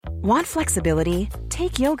Want flexibility?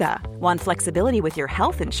 Take yoga. Want flexibility with your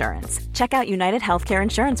health insurance? Check out United Healthcare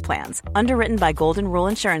Insurance Plans. Underwritten by Golden Rule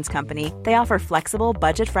Insurance Company, they offer flexible,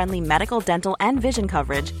 budget-friendly medical, dental, and vision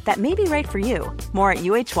coverage that may be right for you. More at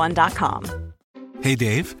uh1.com. Hey,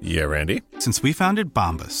 Dave. Yeah, Randy. Since we founded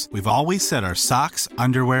Bombas, we've always said our socks,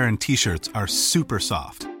 underwear, and T-shirts are super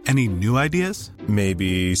soft. Any new ideas?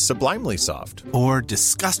 Maybe sublimely soft. Or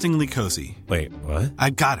disgustingly cozy. Wait, what?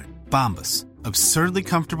 I got it. Bombas. Absurdly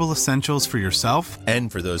comfortable essentials for yourself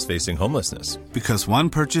and for those facing homelessness. Because one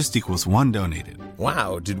purchased equals one donated.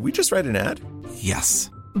 Wow, did we just write an ad?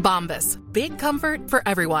 Yes. Bombas. Big comfort for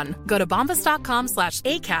everyone. Go to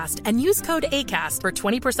bombas.com/ACAST and use code ACAST for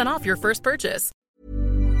 20% off your first purchase.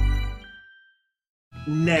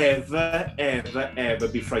 Never, ever, ever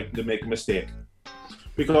be frightened to make a mistake.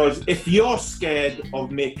 Because if you're scared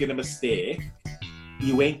of making a mistake,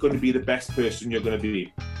 you ain't going to be the best person you're going to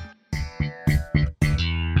be.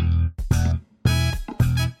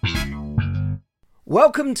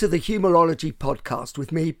 Welcome to the Humourology podcast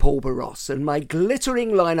with me, Paul Barros, and my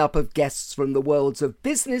glittering lineup of guests from the worlds of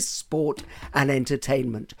business, sport and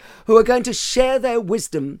entertainment, who are going to share their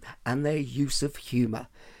wisdom and their use of humour.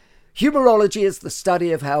 Humourology is the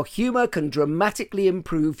study of how humour can dramatically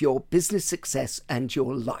improve your business success and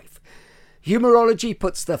your life. Humourology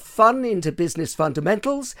puts the fun into business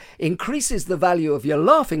fundamentals, increases the value of your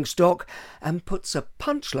laughing stock, and puts a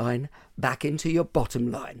punchline back into your bottom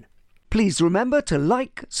line. Please remember to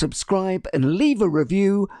like, subscribe, and leave a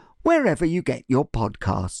review wherever you get your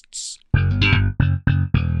podcasts.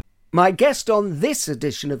 My guest on this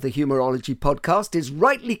edition of the Humourology podcast is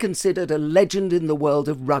rightly considered a legend in the world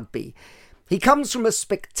of rugby. He comes from a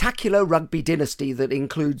spectacular rugby dynasty that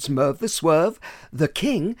includes Merv the Swerve, the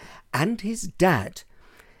King, and his dad.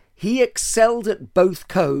 He excelled at both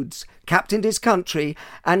codes, captained his country,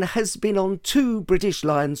 and has been on 2 British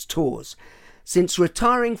Lions tours. Since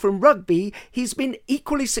retiring from rugby, he's been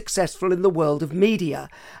equally successful in the world of media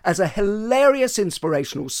as a hilarious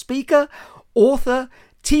inspirational speaker, author,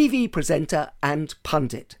 TV presenter and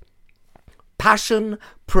pundit. Passion,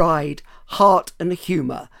 pride, heart and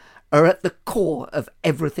humour are at the core of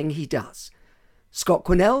everything he does. Scott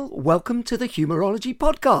Quinnell, welcome to the Humourology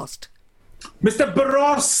podcast. Mr.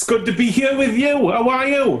 Barros, good to be here with you. How are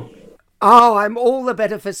you? Oh, I'm all the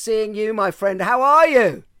better for seeing you, my friend. How are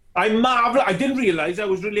you? I'm marvellous. I didn't realise I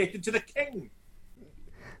was related to the King.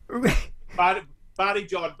 Barry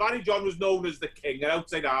John. Barry John was known as the King, and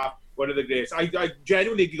outside one of the greats. I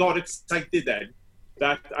genuinely got excited then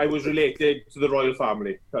that I was related to the royal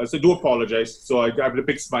family. So do apologise. So I have a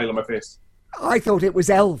big smile on my face. I thought it was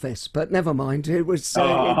Elvis, but never mind. It was.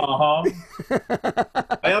 I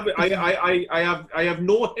have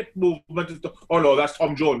no hip movement. Oh no, that's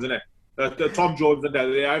Tom Jones, isn't it? Tom Jones and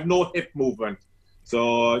I have no hip movement.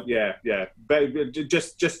 So yeah. But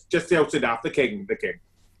just the outside half, the king.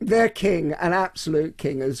 The king, an absolute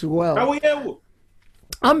king as well. How are you?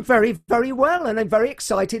 I'm very, very well, and I'm very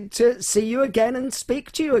excited to see you again and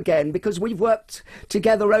speak to you again, because we've worked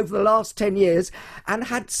together over the last 10 years and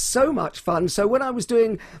had so much fun. So when I was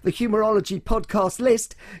doing the Humourology podcast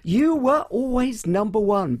list, you were always number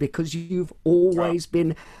one, because you've always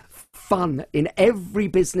been fun in every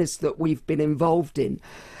business that we've been involved in.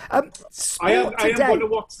 I am going to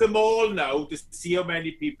watch them all now to see how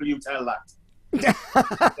many people you tell that.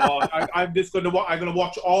 I'm going to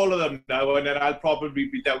watch all of them now, and then I'll probably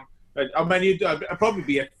be down. How many? I'll probably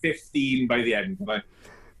be at 15 by the end.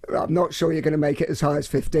 I'm not sure you're going to make it as high as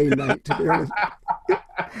 15, mate, to be honest.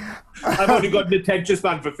 I've only got an attention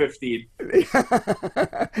span for 15.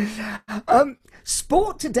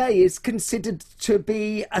 Sport today is considered to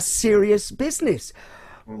be a serious business.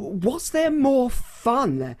 Was there more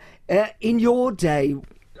fun in your day?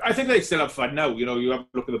 I think they still have fun now. You know, you have a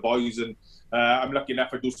look at the boys, and I'm lucky enough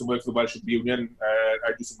I do some work for the Welsh Rugby Union.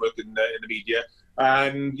 I do some work in the media,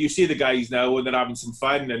 and you see the guys now, and they're having some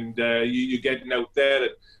fun, and you're getting out there,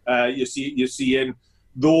 and you're seeing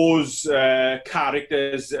those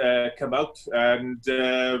characters come out, and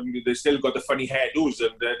they still got the funny hairdos,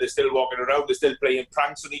 and they're still walking around. They're still playing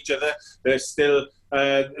pranks on each other. They're still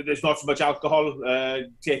there's not so much alcohol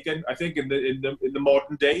taken, I think, in the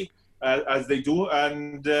modern day. As they do,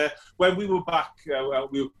 and when we were back,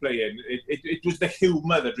 we were playing. It was the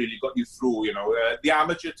humour that really got you through. You know, the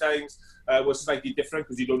amateur times was slightly different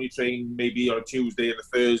because you'd only train maybe on a Tuesday and a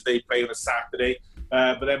Thursday, play on a Saturday.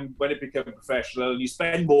 But then when it became professional, you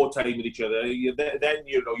spend more time with each other. Then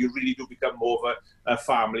you really do become more of a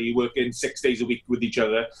family. You work in 6 days a week with each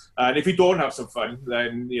other, and if you don't have some fun,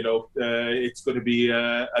 then it's going to be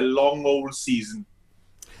a long old season.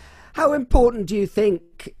 How important do you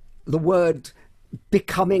think the word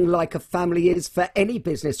becoming like a family is for any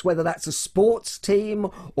business, whether that's a sports team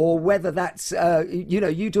or whether that's,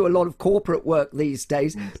 you do a lot of corporate work these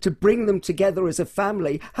days, to bring them together as a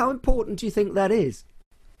family. How important do you think that is?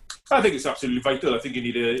 I think it's absolutely vital. I think you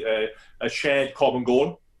need a shared common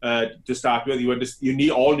goal to start with.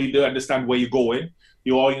 You all need to understand where you're going.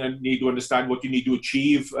 You all need to understand what you need to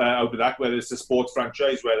achieve out of that, whether it's a sports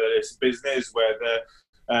franchise, whether it's business, whether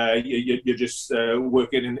you're just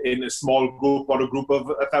working in a small group or a group of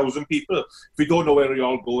 1,000 people. If you don't know where you're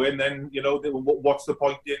all going, then what's the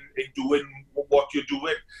point in doing what you're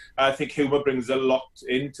doing? I think humour brings a lot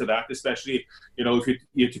into that, especially if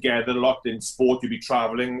you're together a lot in sport. You'll be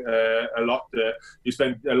travelling a lot. You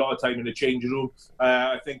spend a lot of time in the changing room.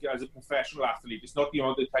 I think as a professional athlete, it's not the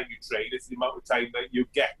amount of time you train; it's the amount of time that you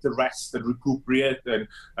get to rest and recuperate and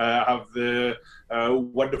have the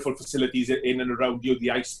wonderful facilities in and around you,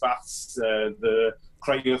 the ice baths, the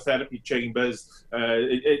cryotherapy chambers.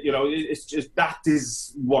 It's just, that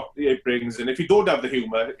is what it brings. And if you don't have the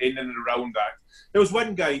humour in and around that, there was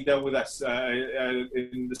one guy there with us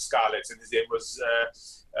in the Scarlets, and his name was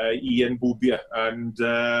Ian Bubia, and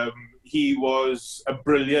he was a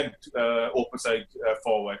brilliant open side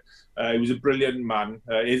forward. He was a brilliant man,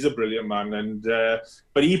 is a brilliant man, and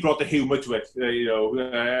but he brought the humour to it.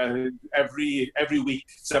 Every week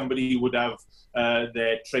somebody would have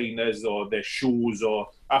their trainers or their shoes, or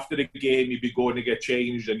after the game you'd be going to get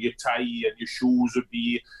changed, and your tie and your shoes would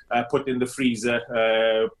be put in the freezer,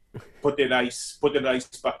 put in ice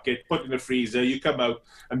bucket, put in the freezer. You come out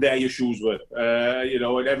and there your shoes were,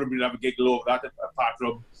 and everybody would have a giggle over that, apart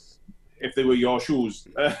from if they were your shoes.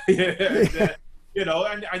 And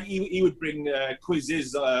he would bring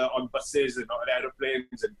quizzes on buses and on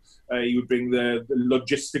aeroplanes, and he would bring the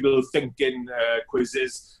logistical thinking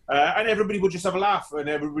quizzes, and everybody would just have a laugh, and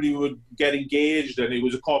everybody would get engaged, and it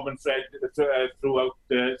was a common thread throughout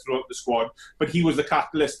the squad. But he was the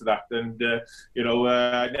catalyst to that, and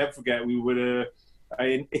I never forget, we were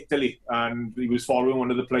in Italy, and he was following one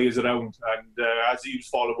of the players around, and as he was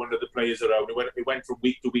following one of the players around, it went from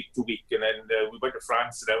week to week to week, and then we went to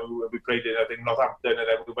France, and then we played in, I think, Northampton, and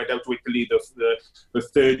then we went out to Italy the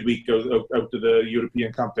third week out of the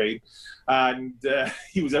European campaign, and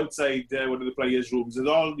he was outside one of the players' rooms, and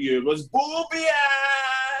all you heard was "Bobia!"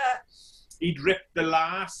 He'd ripped the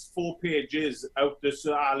last 4 pages out of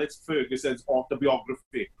Sir Alex Ferguson's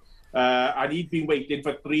autobiography. And he'd been waiting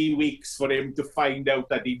for 3 weeks for him to find out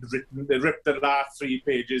that he'd ripped the last 3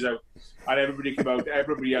 pages out, and everybody came out.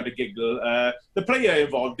 Everybody had a giggle. The player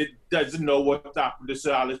involved doesn't know what happened to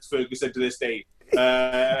Sir Alex Ferguson to this day.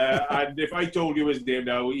 And if I told you his name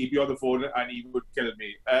now, he'd be on the phone and he would kill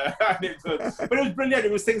me. But it was brilliant.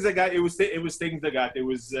 It was things like that. It was things like that. It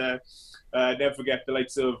was never forget the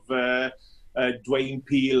likes of Dwayne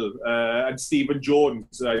Peele and Stephen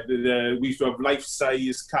Jones. We used to have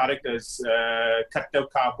life-size characters cut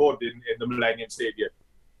out cardboard in the Millennium Stadium,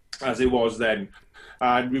 as it was then.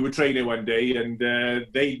 And we were training one day, and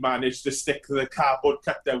they managed to stick the cardboard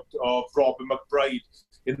cutout of Robin McBride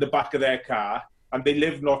in the back of their car. And they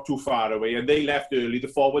lived not too far away, and they left early. The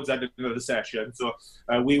forwards had another session, so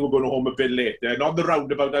we were going home a bit later. And on the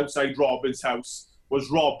roundabout outside Robin's house was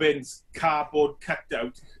Robin's cardboard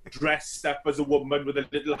cutout, dressed up as a woman with a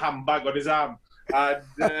little handbag on his arm. And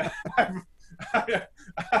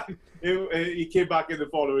he came back in the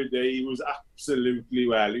following day. He was absolutely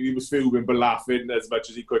well. He was fuming but laughing as much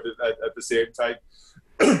as he could at the same time.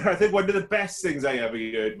 I think one of the best things I ever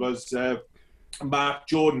heard was Mark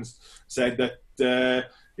Jones said that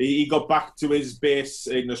he got back to his base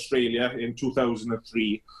in Australia in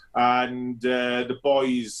 2003, and the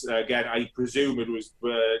boys, again, I presume it was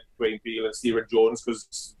Dwayne Peele and Stephen Jones,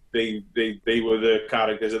 because they were the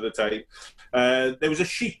characters at the time. There was a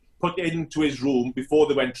sheep put into his room before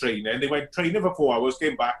they went training. They went training for 4 hours,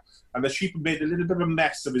 came back, and the sheep made a little bit of a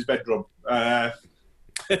mess of his bedroom.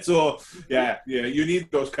 So, yeah, you need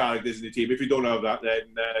those characters in the team. If you don't have that,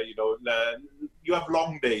 then, you have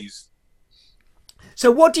long days.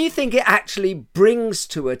 So what do you think it actually brings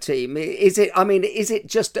to a team? Is it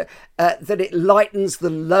just that it lightens the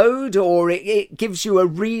load, or it gives you a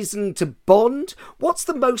reason to bond? What's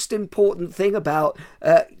the most important thing about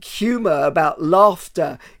humour, about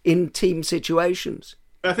laughter in team situations?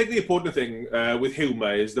 I think the important thing with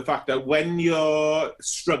humour is the fact that when you're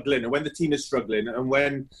struggling, and when the team is struggling,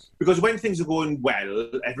 and because when things are going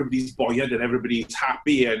well, everybody's buoyant and everybody's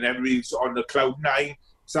happy and everybody's on the cloud nine.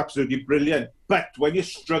 It's absolutely brilliant. But when you're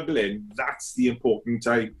struggling, that's the important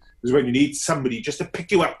time. Is when you need somebody just to pick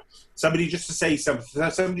you up, somebody just to say something,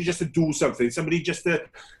 somebody just to do something, somebody just to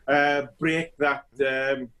break that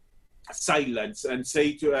silence and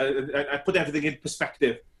say to and put everything in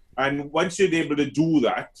perspective. And once you're able to do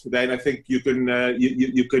that, then I think you can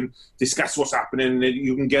you can discuss what's happening and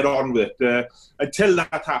you can get on with it. Until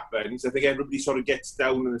that happens, I think everybody sort of gets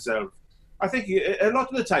down on themselves. I think a lot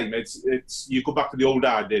of the time it's you go back to the old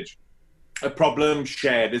adage: a problem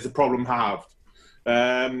shared is a problem halved.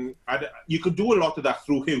 And you can do a lot of that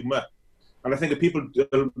through humour. And I think that people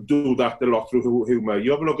do that a lot through humour. You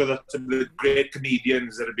have a look at some of the great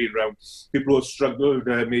comedians that have been around, people who have struggled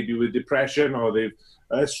maybe with depression, or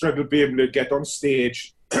they've struggled being able to get on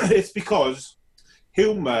stage. It's because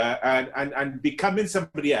humour and becoming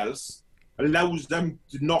somebody else allows them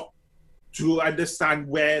to understand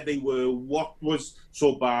where they were, what was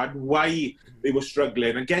so bad, why they were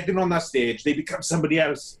struggling. And getting on that stage, they become somebody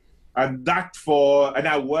else. And that for an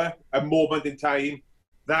hour, a moment in time,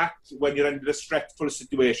 that when you're under a stressful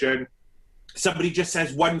situation, somebody just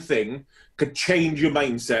says one thing could change your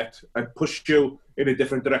mindset and push you in a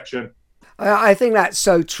different direction. I think that's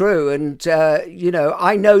so true. And,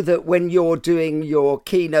 I know that when you're doing your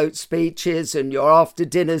keynote speeches and your after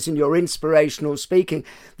dinners and your inspirational speaking,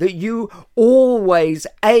 that you always,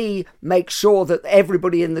 make sure that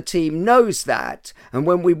everybody in the team knows that. And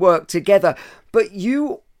when we work together, but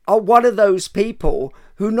you are one of those people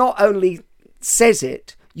who not only says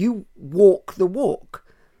it, you walk the walk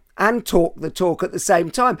and talk the talk at the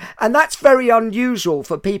same time. And that's very unusual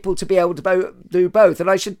for people to be able to do both. And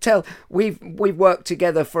I should tell, we've worked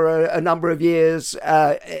together for a number of years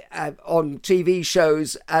on TV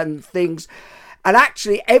shows and things. And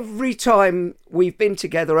actually, every time we've been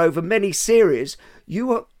together over many series,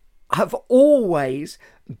 you have always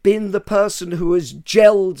been the person who has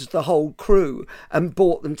gelled the whole crew and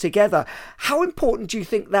brought them together. How important do you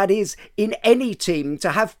think that is in any team,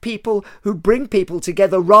 to have people who bring people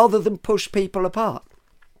together rather than push people apart?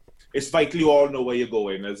 It's vital you all know where you're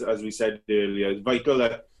going, as we said earlier. It's vital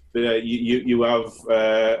that you have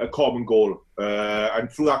a common goal. And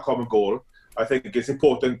through that common goal, I think it's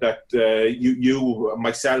important that you,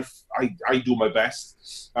 myself, I do my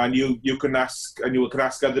best, and you can ask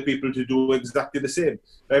other people to do exactly the same.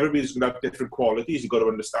 Everybody's going to have different qualities. You've got to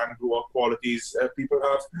understand what qualities people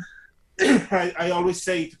have. I always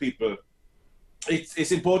say to people,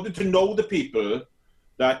 it's important to know the people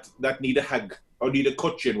that need a hug or need a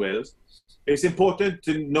coaching with. It's important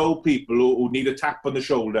to know people who need a tap on the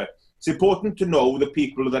shoulder. It's important to know the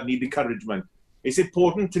people that need encouragement. It's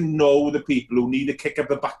important to know the people who need a kick up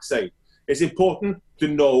the backside. It's important to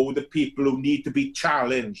know the people who need to be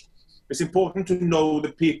challenged. It's important to know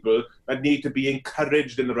the people that need to be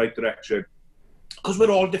encouraged in the right direction. Because we're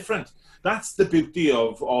all different. That's the beauty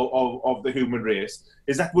of the human race,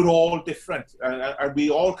 is that we're all different. And we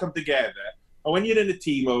all come together. And when you're in a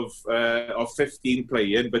team of 15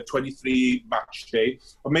 playing, but 23 match day,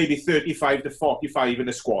 or maybe 35 to 45 in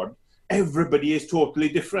a squad, everybody is totally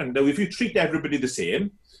different. Now, if you treat everybody the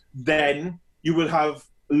same, then you will have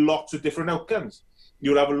lots of different outcomes.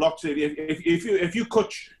 You'll have lots of, if you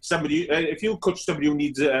coach somebody who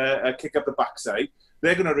needs a kick up the backside,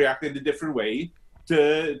 they're going to react in a different way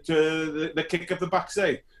to the kick up the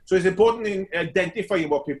backside. So it's important in identifying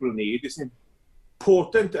what people need. It's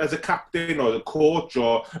important as a captain or the coach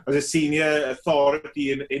or as a senior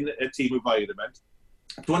authority in a team environment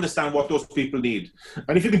to understand what those people need.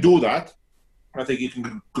 And if you can do that, I think you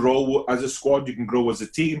can grow as a squad, you can grow as a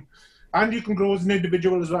team, and you can grow as an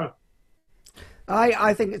individual as well.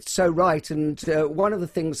 I think it's so right, and one of the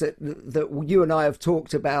things that you and I have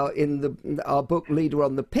talked about in our book Leader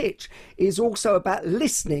on the Pitch is also about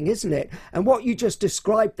listening, isn't it? And what you just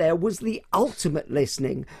described there was the ultimate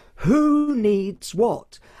listening. Who needs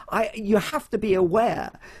what? You have to be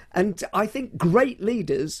aware, and I think great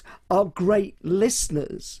leaders are great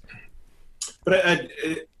listeners. But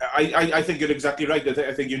I think you're exactly right.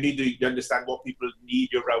 I think you need to understand what people need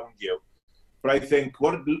around you. But I think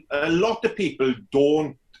what a lot of people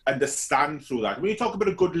don't understand through that, when you talk about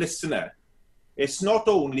a good listener, it's not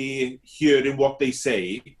only hearing what they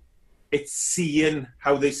say, it's seeing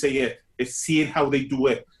how they say it. It's seeing how they do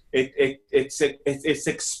it. It's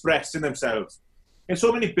expressing themselves. In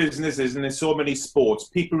so many businesses and in so many sports,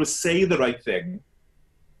 people will say the right thing,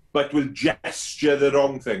 but will gesture the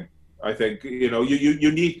wrong thing. I think,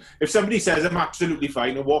 you need, if somebody says I'm absolutely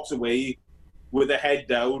fine and walks away with their head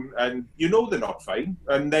down and they're not fine,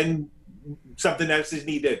 and then something else is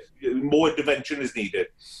needed, more intervention is needed.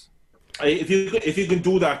 If you can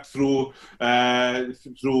do that through a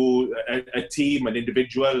team, an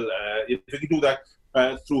individual, if you can do that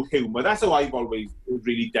through humour. That's how I've always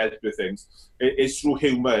really dealt with things. It's through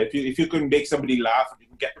humour. If you can make somebody laugh, you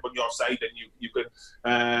can get them on your side, and you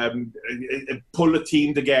can pull a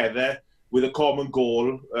team together with a common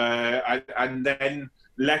goal, and then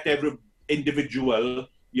let every individual,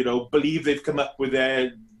 believe they've come up with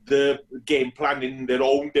the game plan in their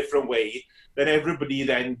own different way, then everybody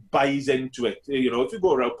then buys into it. If you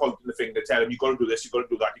go around pointing the finger, tell them, you've got to do this, you've got to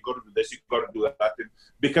do that, you've got to do this, you've got to do that, it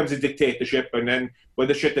becomes a dictatorship, and then when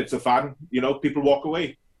the shit hits the fan, people walk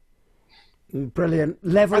away. Brilliant.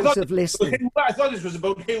 Levels of listening. I thought this was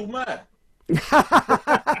about humour.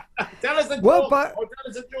 Tell us a joke. Tell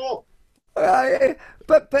us a joke.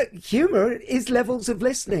 But humour is levels of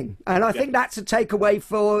listening, and I think that's a takeaway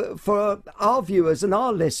for our viewers and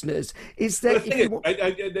our listeners. Is that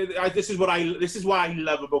this is what I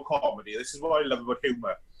love about comedy. This is what I love about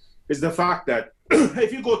humour, is the fact that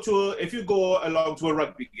if you go along to a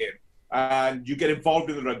rugby game and you get involved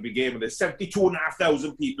in the rugby game, and there's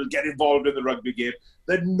 72,500 people get involved in the rugby game,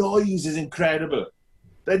 the noise is incredible.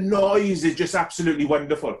 The noise is just absolutely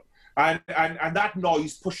wonderful. And that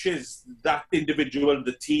noise pushes that individual,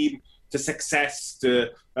 the team, to success.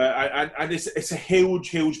 And it's a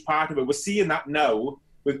huge part of it. We're seeing that now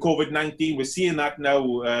with COVID-19. We're seeing that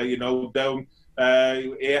now, down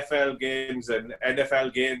AFL games and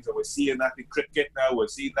NFL games. And we're seeing that in cricket now. We're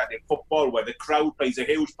seeing that in football, where the crowd plays a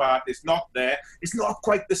huge part. It's not there. It's not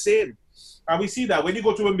quite the same. And we see that when you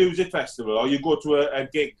go to a music festival or you go to a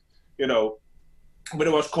gig, when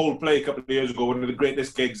I watched Coldplay a couple of years ago, one of the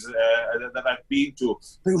greatest gigs that I've been to,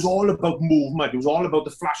 but it was all about movement. It was all about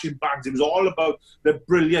the flashing bands. It was all about the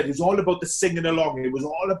brilliant. It was all about the singing along. It was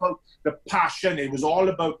all about the passion. It was all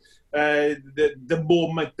about the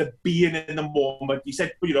moment, the being in the moment. He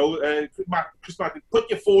said, Chris Martin, put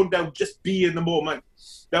your phone down, just be in the moment.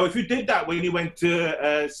 Now, if you did that when you went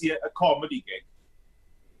to see a comedy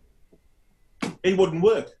gig, it wouldn't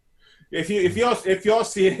work. If you're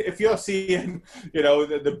seeing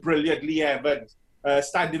the brilliant Lee Evans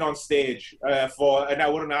standing on stage for an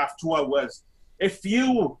hour and a half, 2 hours, if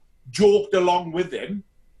you joked along with him,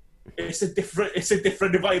 it's a different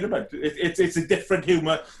environment. It's a different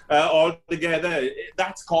humour altogether.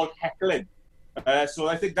 That's called heckling. So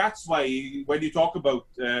I think that's why when you talk about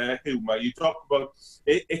humour, you talk about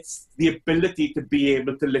it's the ability to be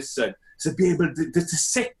able to listen. To be able to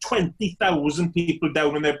sit 20,000 people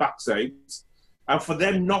down on their backsides, and for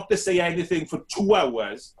them not to say anything for 2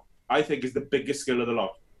 hours, I think is the biggest skill of the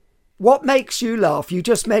lot. What makes you laugh? You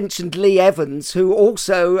just mentioned Lee Evans, who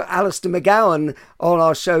also Alistair McGowan on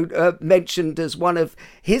our show mentioned as one of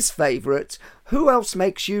his favourites. Who else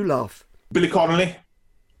makes you laugh? Billy Connolly.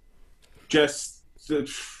 Just,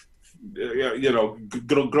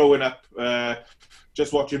 growing up...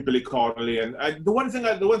 just watching Billy Connolly, and the one thing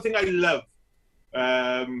I love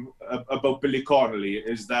about Billy Connolly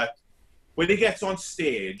is that when he gets on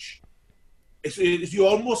stage, you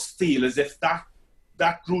almost feel as if that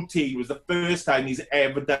routine was the first time he's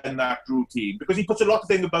ever done that routine, because he puts a lot of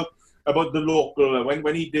things about the local.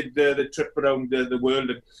 When he did the trip around the world,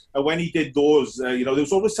 and when he did those, there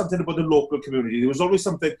was always something about the local community. There was always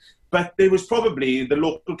something, but there was probably the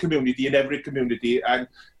local community in every community,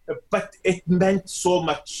 but it meant so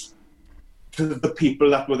much to the people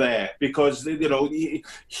that were there, because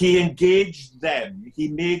he engaged them. He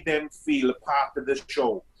made them feel a part of the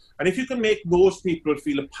show. And if you can make those people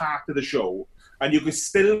feel a part of the show, and you can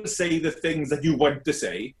still say the things that you want to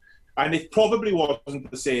say, and it probably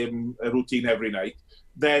wasn't the same routine every night,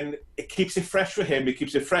 then it keeps it fresh for him, it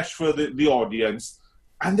keeps it fresh for the audience,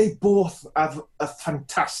 and they both have a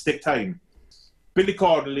fantastic time. Billy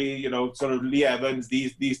Connolly, sort of Lee Evans,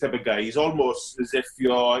 these type of guys, almost as if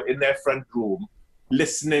you're in their front room,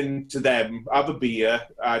 listening to them have a beer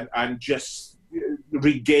and just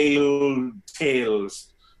regale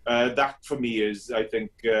tales. That, for me, is, I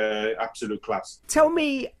think, absolute class. Tell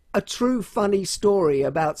me a true funny story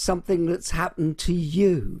about something that's happened to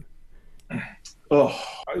you. Well,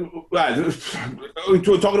 we're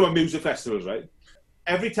talking about music festivals, right?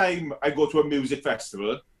 Every time I go to a music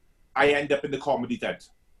festival, I end up in the comedy tent,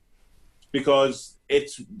 because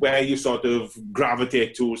it's where you sort of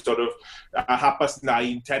gravitate to, sort of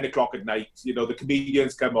 9:30, 10 o'clock at night. The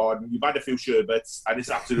comedians come on, you've had a few sherbets, and it's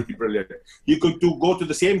absolutely brilliant. You could go to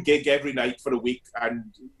the same gig every night for a week, and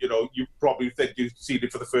you probably think you've seen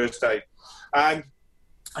it for the first time. And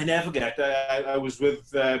I never forget, I was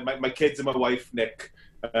with my kids and my wife, Nick,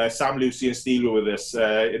 Sam, Lucy and Steve were with us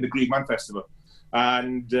in the Green Man Festival.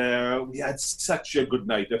 And we had such a good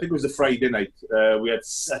night. I think it was a Friday night. We had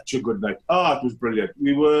such a good night. Oh, it was brilliant.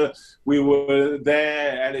 We were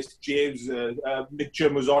there. Ellis James,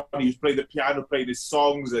 Mitchum was on. He was playing the piano, playing his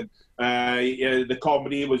songs, and the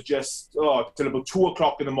comedy was just till about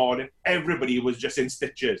 2:00 in the morning. Everybody was just in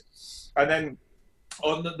stitches. And then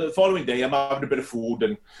on the following day, I'm having a bit of food,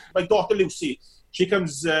 and my daughter Lucy, she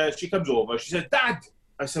comes over. She said, "Dad,"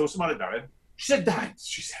 I said, "What's the matter, darling?" She said, "Dad,"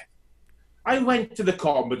 she said, "I went to the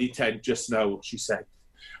comedy tent just now," she said,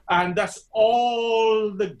 "and that's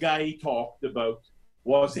all the guy talked about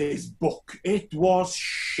was his book. It was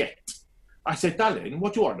shit." I said, "Darling,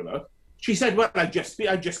 what do you want about?" She said, "Well, I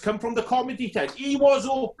just come from the comedy tent. He was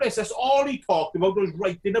hopeless. That's all he talked about was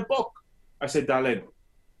writing a book." I said, "Darling,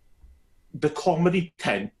 the comedy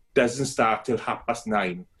tent doesn't start till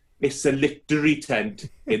 9:30. It's a literary tent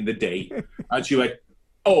in the day." And she went,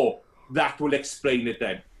 "Oh, that will explain it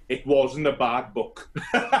then. It wasn't a bad book."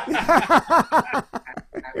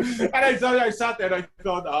 And I sat there and I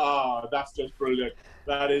thought, that's just brilliant.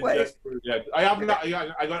 That is just brilliant. I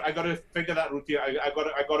got to figure that routine. I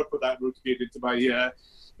got to put that routine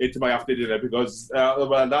into my after dinner because I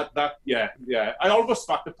almost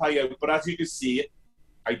spat the pie out, but as you can see,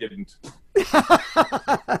 I didn't.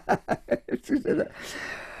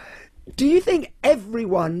 Do you think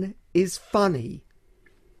everyone is funny?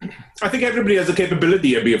 I think everybody has the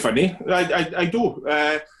capability of being funny. I do.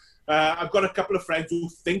 I've got a couple of friends who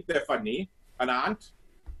think they're funny and aren't,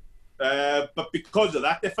 but because of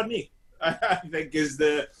that, they're funny. I think is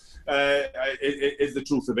the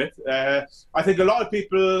truth of it. I think a lot of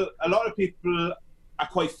people are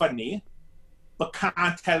quite funny, but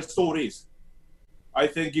can't tell stories. I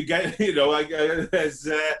think you get, there's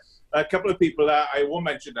a couple of people I won't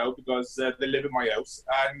mention now because they live in my house,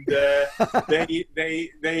 and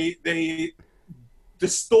the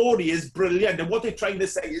story is brilliant, and what they're trying to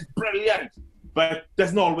say is brilliant, but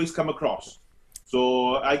doesn't always come across.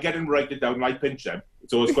 So I get them, write it down, and I pinch them.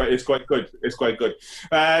 So it's quite good. It's quite good.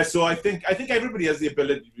 So I think everybody has the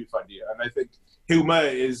ability to be funny, and I think humour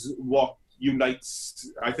is what unites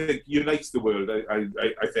the world.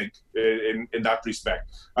 I think in that respect.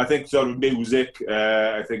 I think sort of music.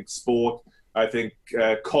 I think sport. I think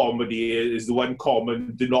comedy is the one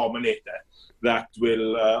common denominator that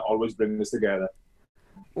will always bring us together.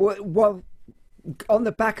 Well, on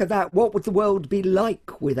the back of that, what would the world be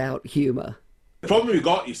like without humour? The problem we've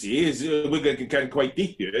got, you see, is we're going to get quite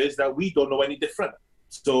deep here, is that we don't know any different.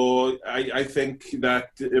 So I think that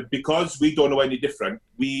because we don't know any different,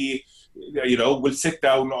 we'll sit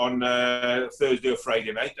down on Thursday or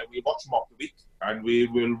Friday night and we watch Mock the Week, and we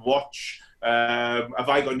will watch Have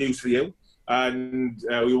I Got News For You, and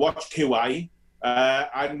we watch QI,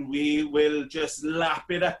 and we will just lap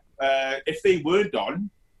it up. If they weren't on,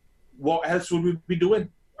 what else would we be doing?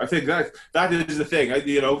 I think that is the thing,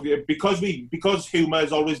 because humour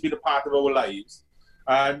has always been a part of our lives.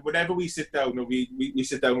 And whenever we sit down and we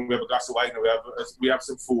sit down and we have a glass of wine and we have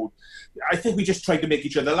some food, I think we just try to make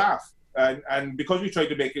each other laugh. And because we try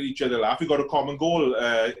to make each other laugh, we've got a common goal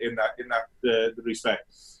in that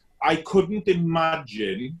respect. I couldn't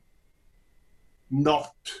imagine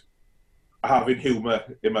not having humour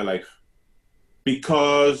in my life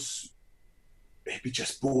because it'd be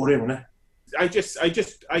just boring, wouldn't it? I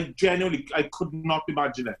genuinely could not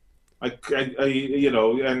imagine it.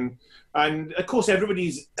 And of course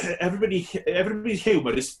everybody's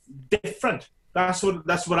humour is different. That's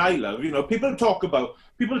what I love. People talk about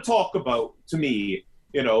to me,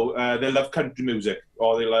 they love country music,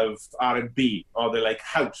 or they love R&B, or they like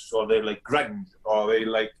house, or they like grunge, or they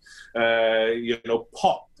like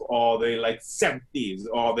pop, or they like 70s,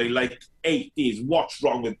 or they like 80s. What's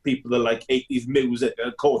wrong with people that like 80s music?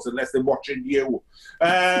 Of course, unless they're watching you.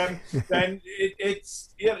 Then it's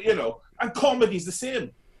and comedy's the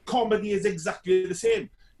same. Comedy is exactly the same.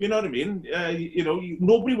 You know what I mean?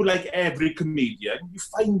 Nobody would like every comedian. You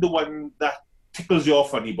find the one that tickles your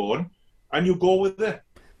funny bone, and you go with it.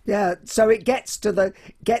 Yeah, so it gets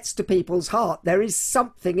to people's heart. There is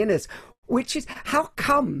something in us, which is how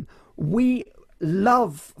come we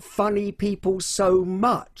love funny people so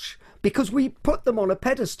much? Because we put them on a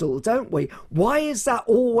pedestal, don't we? Why is that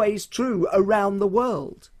always true around the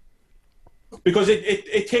world? Because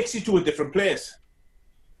it takes you to a different place.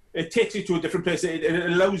 It takes you to a different place. It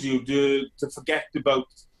allows you to forget about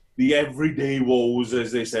the everyday woes,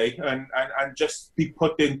 as they say, and just be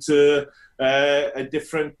put into a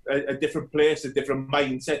different place, a different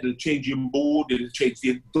mindset. It'll change your mood. It'll change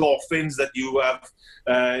the endorphins that you have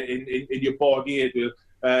in your body. It will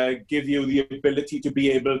give you the ability to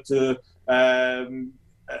be able to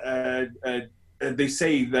they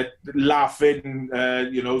say that laughing,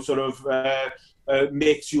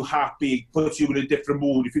 makes you happy, puts you in a different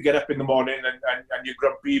mood. If you get up in the morning and you're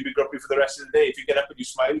grumpy, you'll be grumpy for the rest of the day. If you get up and you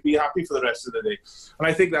smile, you'll be happy for the rest of the day. And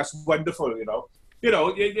I think that's wonderful, you know. You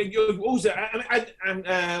know, are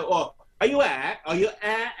you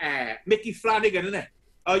Mickey Flanagan, isn't it?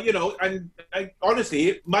 You know, and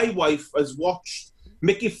honestly, my wife has watched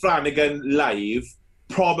Mickey Flanagan live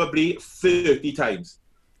probably 30 times.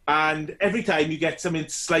 And every time you get something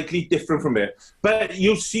slightly different from it. But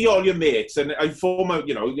you see all your mates, and if I form a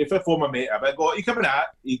mate up, I go, you coming out?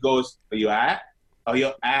 He goes, are you at? Are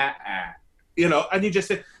you at? You know, and you just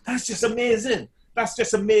say, that's just amazing. That's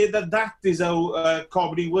just amazing. That is how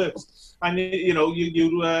comedy works. And, you know,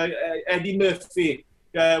 Eddie Murphy,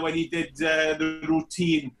 when he did the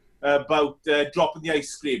routine about dropping the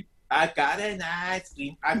ice cream. I got an ice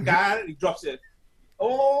cream. I got it. He drops it.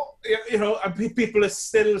 Oh, you know, and people are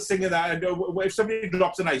still singing that. And if somebody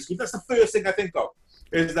drops an ice cream, that's the first thing I think of,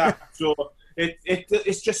 is that. So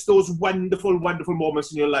it's just those wonderful, wonderful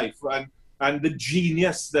moments in your life. And the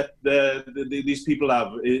genius that these people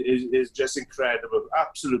have is just incredible,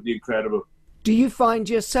 absolutely incredible. Do you find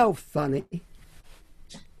yourself funny?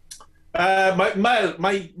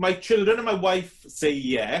 My children and my wife say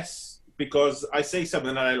yes, because I say something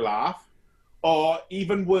and I laugh. Or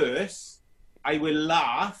even worse, I will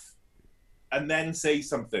laugh and then say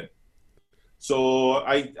something. So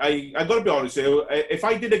I got to be honest with you, if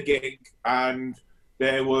I did a gig and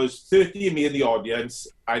there was 30 of me in the audience,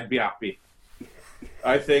 I'd be happy.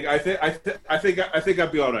 I think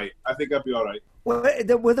I'd be all right. I think I'd be all right. Well,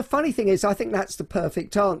 the funny thing is, I think that's the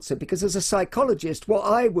perfect answer, because as a psychologist, what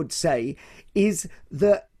I would say is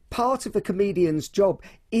that part of a comedian's job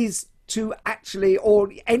is to actually,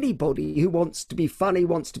 or anybody who wants to be funny,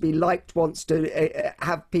 wants to be liked, wants to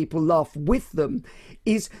have people laugh with them,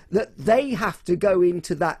 is that they have to go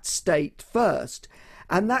into that state first.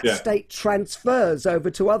 And that state transfers over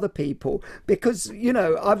to other people, because, you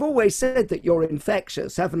know, I've always said that you're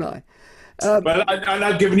infectious, haven't I? Well, and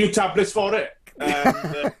I've given you tablets for it.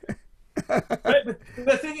 But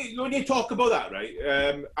the thing is, when you talk about that, right,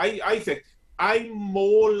 I think I'm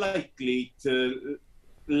more likely to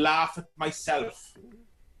laugh at myself.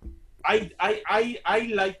 You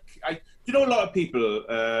know, a lot of people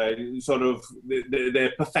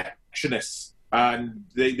they're perfectionists and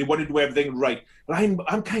they want to do everything right. But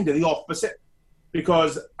I'm kind of the opposite,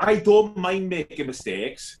 because I don't mind making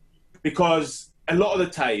mistakes, because a lot of the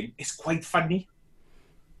time it's quite funny.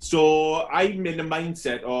 So I'm in the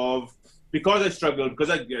mindset of, because I struggled, because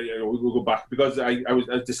we'll go back, because I was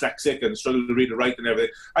dyslexic and struggled to read and write and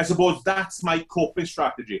everything, I suppose that's my coping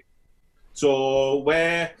strategy. So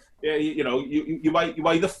where, you know, you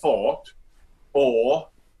either fought or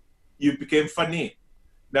you became funny.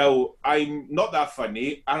 Now, I'm not that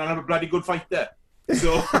funny, and I'm a bloody good fighter.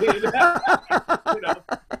 So,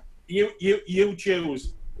 you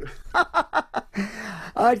choose.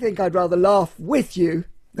 I think I'd rather laugh with you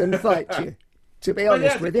than fight you, to be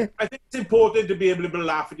honest with you. I think it's important to be able to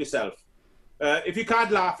laugh at yourself. If you can't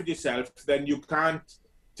laugh at yourself, then you can't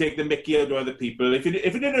take the mickey out of other people. If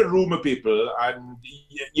you're in a room of people and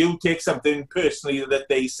you take something personally that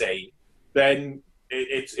they say, then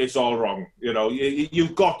it's all wrong. You know,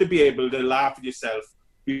 you've got to be able to laugh at yourself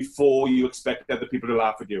before you expect other people to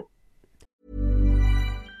laugh at you.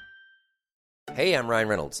 Hey, I'm Ryan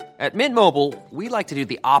Reynolds. At Mint Mobile, we like to do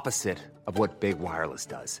the opposite of what Big Wireless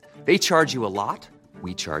does. They charge you a lot,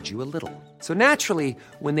 we charge you a little. So naturally,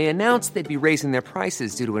 when they announced they'd be raising their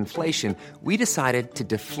prices due to inflation, we decided to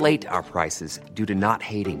deflate our prices due to not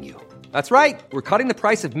hating you. That's right. We're cutting the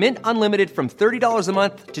price of Mint Unlimited from $30 a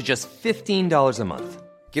month to just $15 a month.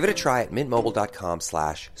 Give it a try at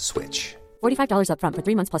mintmobile.com/switch. $45 up front for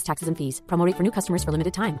 3 months plus taxes and fees. Promo rate for new customers for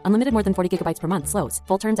limited time. Unlimited more than 40 gigabytes per month. Slows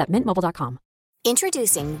full terms at mintmobile.com.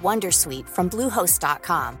 Introducing Wondersuite from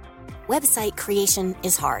Bluehost.com. Website creation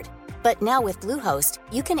is hard, but now with Bluehost,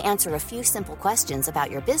 you can answer a few simple questions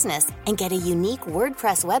about your business and get a unique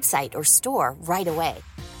WordPress website or store right away.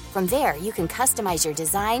 From there, you can customize your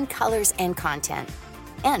design, colors, and content.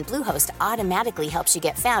 And Bluehost automatically helps you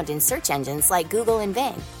get found in search engines like Google and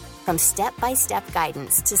Bing. From step-by-step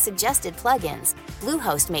guidance to suggested plugins,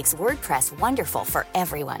 Bluehost makes WordPress wonderful for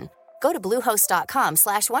everyone. Go to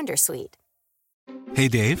bluehost.com/wondersuite. Hey,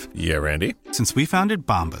 Dave. Yeah, Randy? Since we founded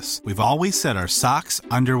Bombas, we've always said our socks,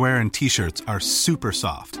 underwear, and T-shirts are super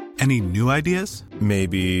soft. Any new ideas?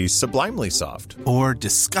 Maybe sublimely soft. Or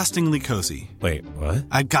disgustingly cozy. Wait, what?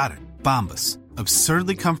 I got it. Bombas.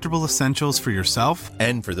 Absurdly comfortable essentials for yourself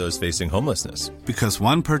and for those facing homelessness. Because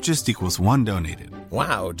one purchased equals one donated.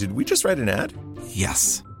 Wow, did we just write an ad?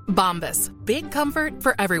 Yes. Bombas. Big comfort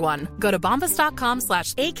for everyone. Go to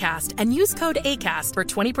bombas.com/ACAST and use code ACAST for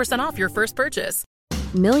 20% off your first purchase.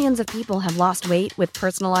 Millions of people have lost weight with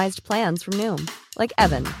personalized plans from Noom. Like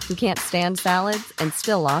Evan, who can't stand salads and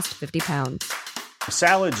still lost 50 pounds.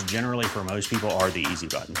 Salads generally for most people are the easy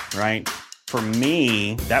button, right? For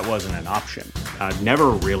me, that wasn't an option. I never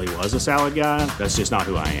really was a salad guy. That's just not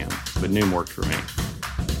who I am. But Noom worked for me.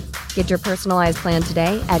 Get your personalized plan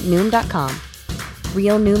today at Noom.com.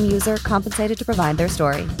 Real Noom user compensated to provide their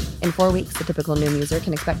story. In 4 weeks, the typical Noom user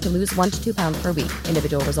can expect to lose 1 to 2 pounds per week.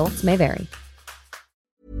 Individual results may vary.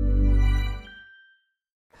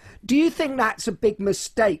 Do you think that's a big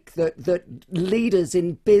mistake that leaders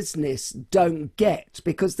in business don't get?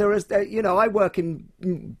 Because there is, I work in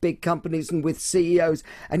big companies and with CEOs,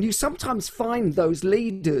 and you sometimes find those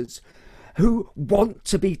leaders who want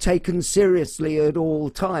to be taken seriously at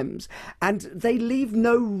all times, and they leave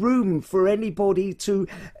no room for anybody to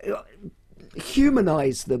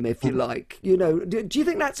humanize them, if you like. Do you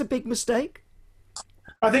think that's a big mistake?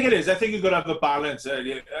 I think it is. I think you've got to have a balance.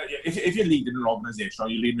 If you're leading an organisation or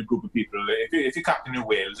you're leading a group of people, if you're captain in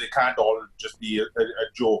Wales, it can't all just be a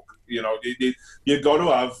joke. You've got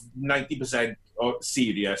to have 90%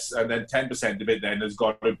 serious, and then 10% of it then has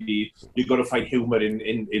got to be, you've got to find humour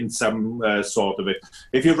in some sort of it.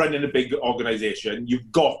 If you're running a big organisation,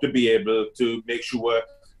 you've got to be able to make sure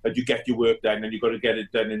that you get your work done, and you've got to get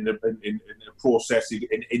it done in a process,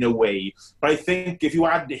 in a way. But I think if you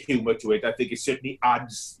add the humour to it, I think it certainly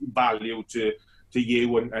adds value to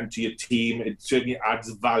you and to your team. It certainly adds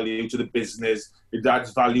value to the business. It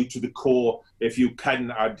adds value to the core if you can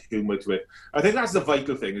add humour to it. I think that's the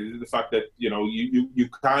vital thing, the fact that you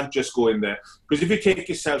can't just go in there. Because if you take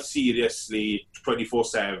yourself seriously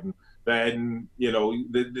 24/7, then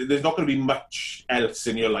there's not going to be much else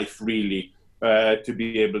in your life really to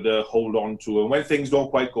be able to hold on to. And when things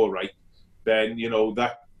don't quite go right, then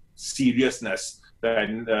that seriousness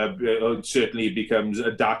then certainly becomes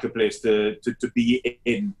a darker place to be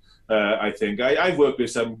in. I think I've worked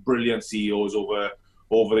with some brilliant CEOs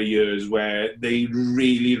over the years where they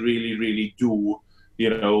really, really, really do.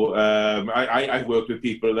 I've worked with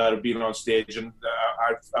people that have been on stage, and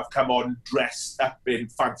I've come on dressed up in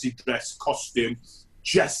fancy dress costume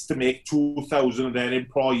just to make 2,000 of their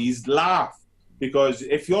employees laugh. Because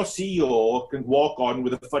if your CEO can walk on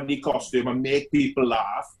with a funny costume and make people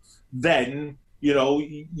laugh, then you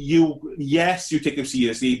take him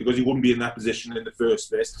seriously because he wouldn't be in that position in the first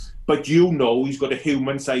place. But he's got a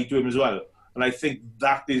human side to him as well. And I think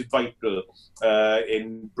that is vital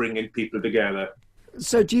in bringing people together.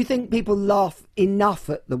 So do you think people laugh enough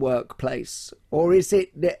at the workplace? Or is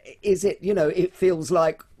it it feels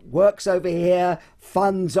like work's over here,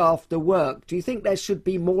 fun's after work? Do you think there should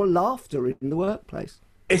be more laughter in the workplace?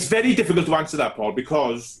 It's very difficult to answer that, Paul,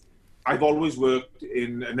 because I've always worked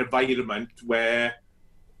in an environment where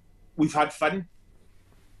we've had fun.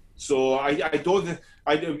 So I don't,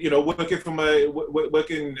 working for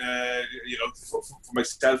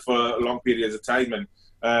myself for a long periods of time, and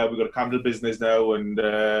we've got a candle business now, and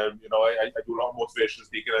I do a lot of motivational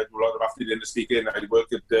speaking. I do a lot of after-dinner speaking. I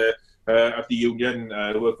work at the union.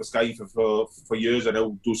 I work for Sky for years. I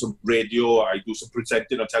now do some radio. I do some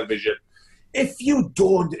presenting on television.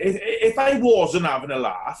 If I wasn't having a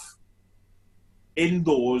laugh in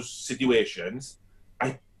those situations,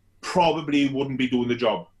 I probably wouldn't be doing the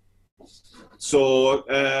job. So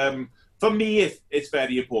for me, it's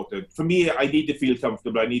very important. For me, I need to feel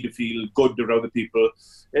comfortable. I need to feel good around the people.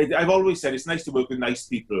 I've always said it's nice to work with nice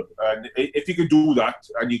people. And if you can do that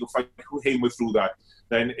and you can find humour through that,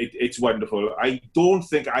 then it's wonderful. I don't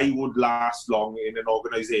think I would last long in an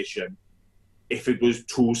organisation if it was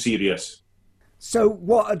too serious. So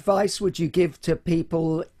what advice would you give to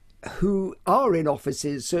people who are in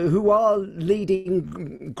offices, who are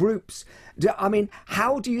leading groups? I mean,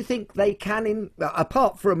 how do you think they can,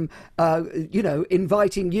 apart from,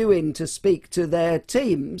 inviting you in to speak to their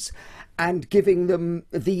teams and giving them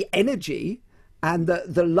the energy and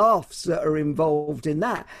the laughs that are involved in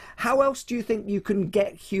that, how else do you think you can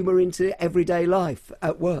get humour into everyday life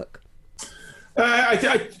at work? I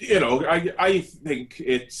think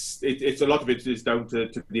it's a lot of it is down to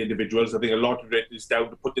the individuals. I think a lot of it is down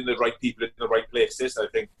to putting the right people in the right places. I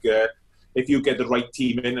think if you get the right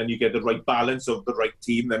team in and you get the right balance of the right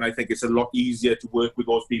team, then I think it's a lot easier to work with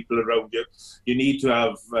those people around you. You need to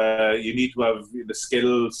have the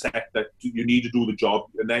skill set that you need to do the job,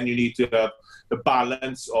 and then you need to have the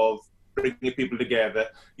balance of bringing people together,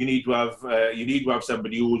 you need to have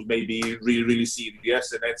somebody who's maybe really, really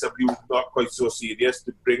serious, and then somebody who's not quite so serious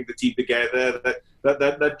to bring the team together.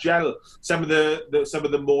 That gel. Some of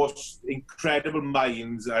the most incredible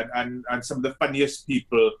minds and some of the funniest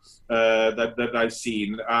people that I've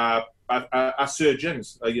seen are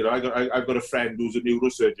surgeons. I've got a friend who's a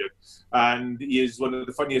neurosurgeon, and he is one of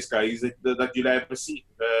the funniest guys that you'll ever see.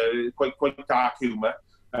 Quite dark humour.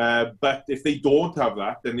 But if they don't have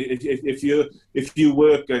that, then if you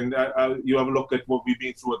work and you have a look at what we've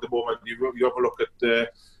been through at the moment, you have a look at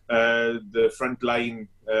the frontline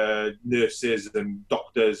nurses and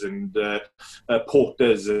doctors and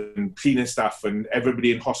porters and cleaning staff and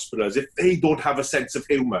everybody in hospitals. If they don't have a sense of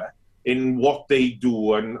humour in what they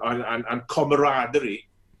do and camaraderie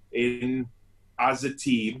as a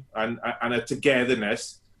team and a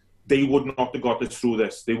togetherness, they would not have got us through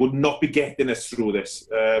this. They would not be getting us through this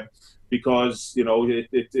because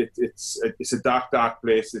it's a dark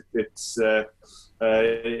place. It's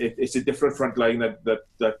a different front line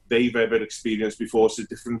that they've ever experienced before. It's a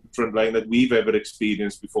different front line that we've ever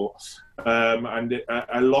experienced before, and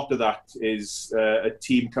a lot of that is a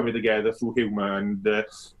team coming together through humour. And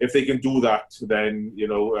if they can do that, then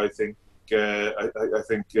I think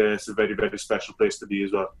it's a very, very special place to be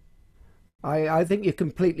as well. I think you're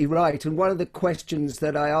completely right. And one of the questions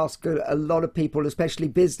that I ask a lot of people, especially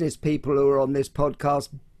business people who are on this podcast,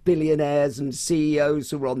 billionaires and CEOs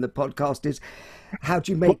who are on the podcast, is how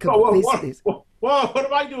do you make a business? What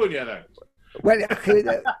am I doing here then? Well,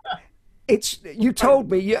 you told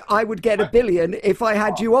me I would get $1 billion if I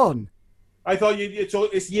had you on. I thought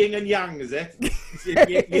it's yin and yang, is it?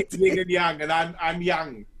 It's yin and yang, and I'm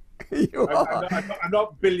yang. You are. I'm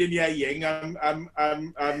not billionaire Ying. I'm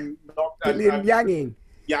not billion Yanging.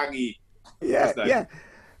 Yangy. Yeah.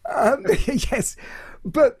 Yes,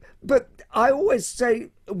 but I always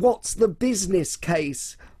say, what's the business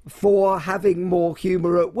case for having more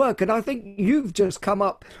humour at work? And I think you've just come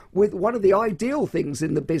up with one of the ideal things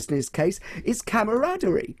in the business case is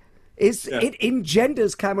camaraderie. It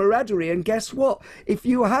engenders camaraderie, and guess what? If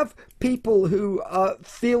you have people who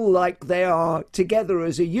feel like they are together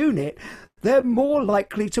as a unit, they're more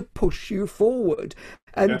likely to push you forward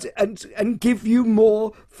and give you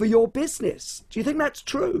more for your business. Do you think that's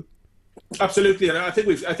true? Absolutely, and I think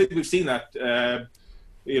we've seen that. I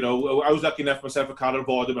was lucky enough myself at Carol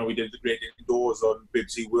Borden when we did the Great Indoors on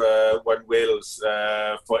BBC One Wales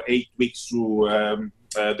for 8 weeks through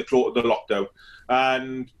the lockdown.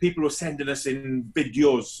 And people were sending us in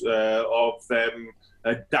videos of them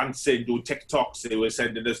dancing, doing TikToks. They were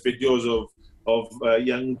sending us videos of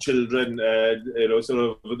young children. There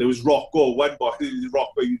was Rocco, one boy.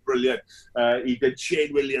 Rocco, he's brilliant. He did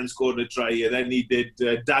Shane Williams going to try, and then he did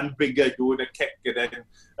Dan Bigger doing a kick. And then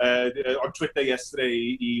on Twitter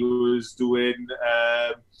yesterday, he was doing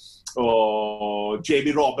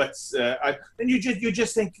Jamie Roberts, and you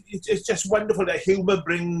just think it's just wonderful that humour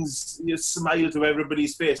brings a smile to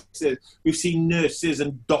everybody's face. We've seen nurses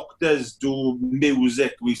and doctors do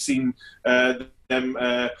music. We've seen them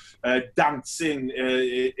dancing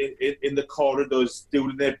in the corridors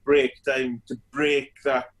during their break time to break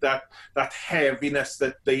that heaviness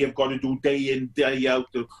that they have got to do day in, day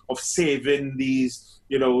out of saving these,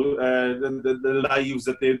 the lives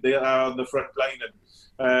that they are on the front line.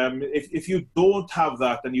 And if you don't have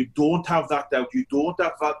that, and you don't have that out, you don't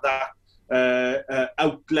have that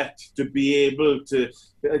outlet to be able to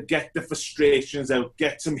get the frustrations out,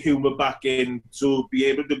 get some humour back in, to be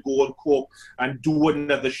able to go and cope and do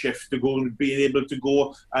another shift, to go and be able to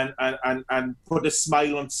go and put a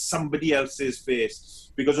smile on somebody else's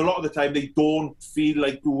face. Because a lot of the time they don't feel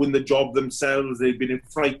like doing the job themselves. They've been in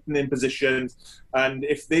frightening positions, and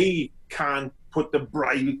if they can't put the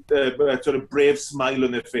bright, sort of brave smile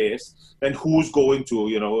on their face, then who's going to,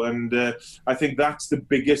 And I think that's the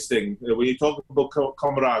biggest thing. When you talk about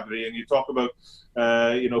camaraderie, and you talk about,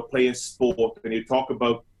 playing sport, and you talk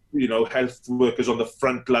about, health workers on the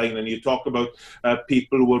front line, and you talk about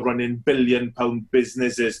people who are running billion-pound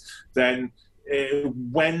businesses, then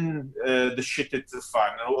when the shit hits the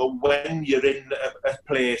fan, or when you're in a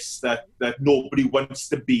place that nobody wants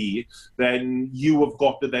to be, then you have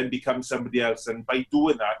got to then become somebody else. And by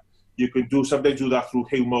doing that, you can sometimes do that through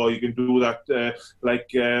humour. You can do that like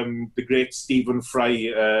the great Stephen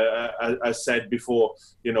Fry has said before,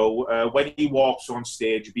 when he walks on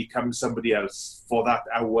stage, he becomes somebody else for that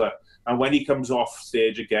hour. And when he comes off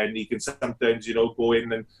stage again, he can sometimes, go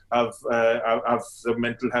in and have some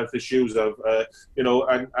mental health issues,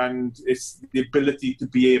 and it's the ability to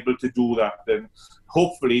be able to do that. And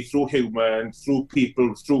hopefully through humour and through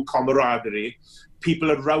people, through camaraderie,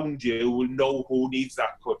 people around you will know who needs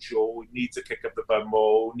that coach, or who needs a kick up the bum,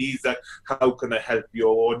 or who needs that, how can I help you,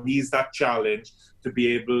 or needs that challenge to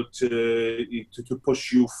be able to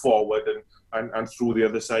push you forward and through the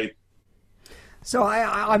other side. So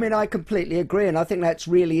I mean, I completely agree, and I think that's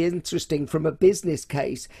really interesting from a business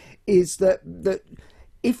case, is that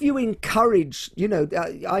if you encourage,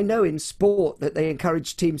 I know in sport that they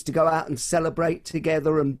encourage teams to go out and celebrate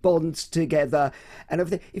together and bond together and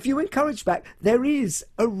everything. If you encourage that, there is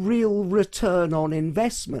a real return on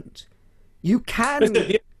investment. You can...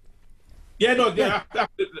 Absolutely.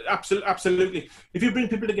 If you bring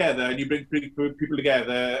people together and you bring people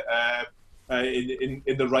together in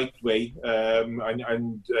the right way,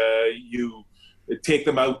 and you take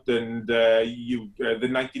them out, and the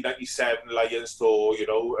 1997 Lions tour, we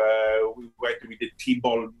did team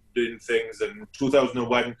bonding things, and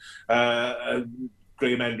 2001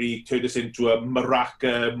 Graham Henry turned us into a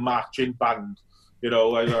maraca marching band.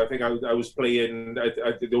 I think I was playing.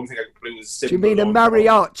 The only thing I could play was. Do you mean a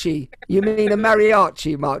mariachi? You mean a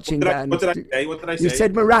mariachi marching band? What did I say? You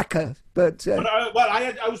said maraca, but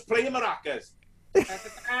I was playing maracas.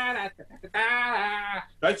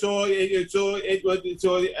 Right, so we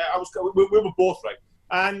were both right,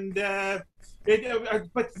 and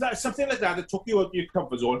but something like that took you out of your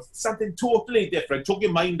comfort zone. Something totally different, took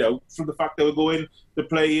your mind out from the fact that we're going to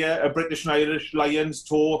play a British and Irish Lions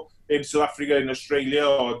tour in South Africa, in Australia,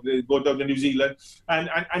 or go down to New Zealand,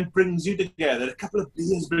 and brings you together. A couple of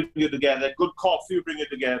beers bring you together, good coffee bring you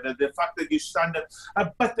together. The fact that you stand up,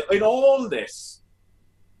 but in all this,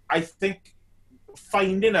 I think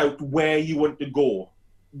finding out where you want to go,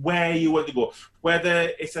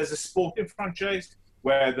 whether it's as a sporting franchise,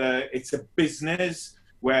 whether it's a business,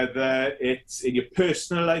 whether it's in your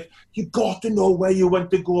personal life, you got to know where you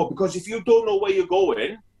want to go, because if you don't know where you're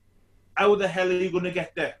going, how the hell are you going to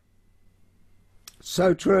get there?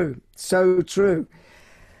 So true, so true.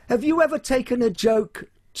 Have you ever taken a joke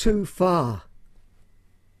too far?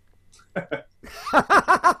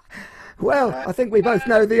 Well, I think we both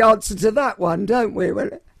know the answer to that one, don't we?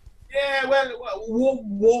 Yeah, well,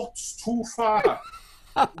 what's too far?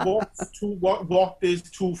 What is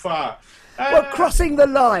too far? Well, crossing the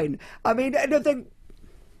line. I mean, anything.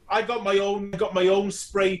 I got my own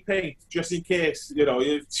spray paint just in case. You're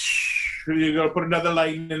gonna put another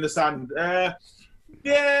line in the sand.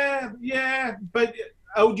 Yeah. But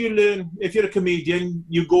how do you learn? If you're a comedian,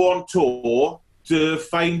 you go on tour to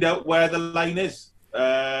find out where the line is.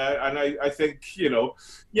 And I think,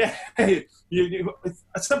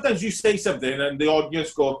 sometimes you say something and the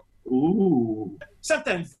audience go, ooh.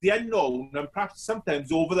 Sometimes the unknown, and perhaps sometimes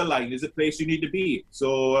over the line, is a place you need to be.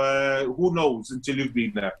 So who knows until you've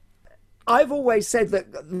been there. I've always said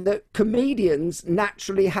that comedians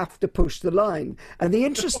naturally have to push the line. And the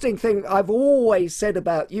interesting thing I've always said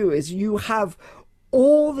about you is you have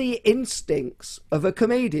all the instincts of a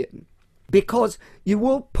comedian. Because you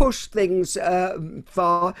will push things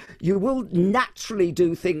far. You will naturally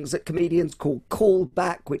do things that comedians call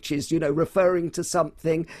callback, which is, referring to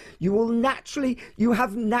something. You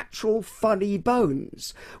have natural funny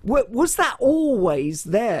bones. Was that always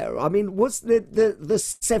there? I mean, was the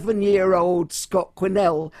 7-year-old Scott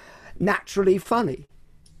Quinnell naturally funny?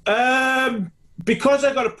 Because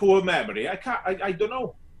I got a poor memory, I don't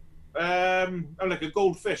know. I'm like a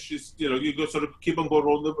goldfish. You go sort of keep on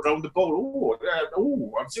going around the bowl.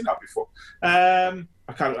 Oh, I've seen that before. I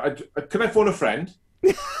can't. Can I phone a friend?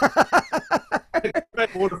 Can I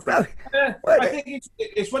phone a friend? I think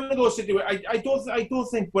it's one of those situations. I don't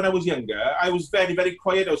think when I was younger I was very, very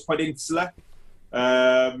quiet. I was quite insular.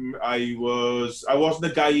 I wasn't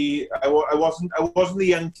the guy. I wasn't the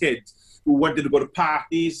young kid who wanted to go to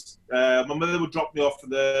parties. My mother would drop me off at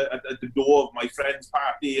the door of my friend's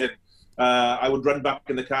party, and I would run back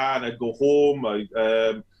in the car and I'd go home.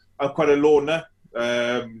 I'm quite a loner.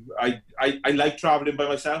 I like travelling by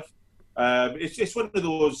myself. It's one of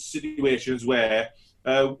those situations where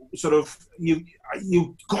sort of you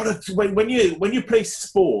got to when you play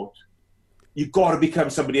sport, you got to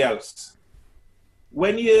become somebody else.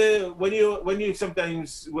 When you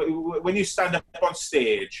sometimes when you stand up on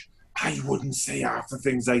stage, I wouldn't say half the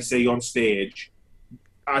things I say on stage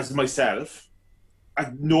as myself. I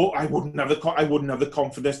wouldn't have the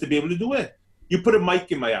confidence to be able to do it. You put a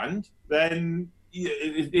mic in my hand, then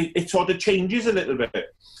it sort of changes a little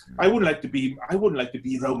bit. I wouldn't like to be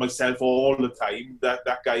around myself all the time.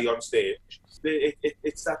 That guy on stage.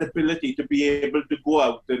 It's that ability to be able to go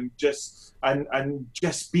out and just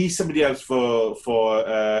be somebody else for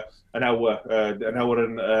an hour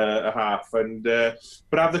and a half, and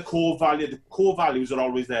but have the core value. The core values are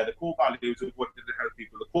always there. The core values of wanting to help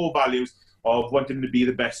people. The core values of wanting to be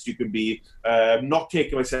the best you can be, not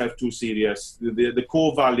taking myself too serious, the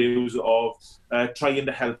core values of trying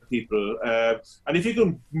to help people. And if you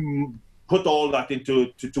can put all that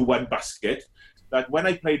into one basket, that when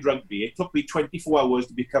I played rugby, it took me 24 hours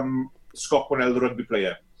to become Scott Quinnell, the rugby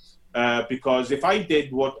player. Because if I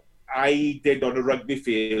did what I did on a rugby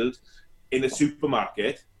field in a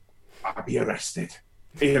supermarket, I'd be arrested.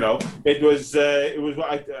 It was what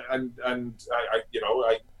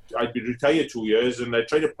I'd been retired 2 years, and I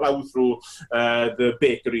tried to plough through the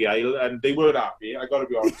bakery aisle, and they weren't happy. I got to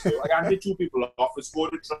be honest. So I handed 2 people off and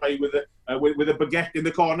scored a try with a baguette in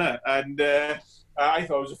the corner, and I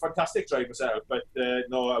thought it was a fantastic try myself. But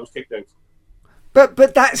no, I was kicked out. But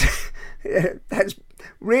that's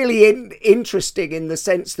really interesting in the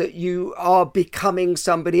sense that you are becoming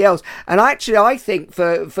somebody else. And actually, I think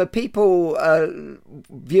for people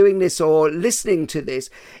viewing this or listening to this,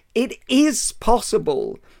 it is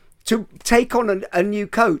possible to take on a new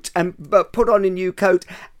coat and put on a new coat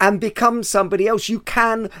and become somebody else. You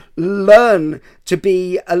can learn to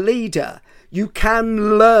be a leader. You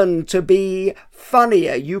can learn to be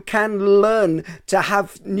funnier. You can learn to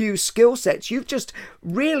have new skill sets. You've just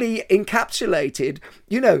really encapsulated,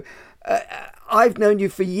 I've known you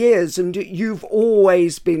for years, and you've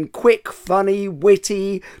always been quick, funny,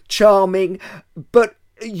 witty, charming. But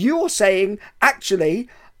you're saying, actually,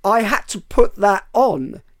 I had to put that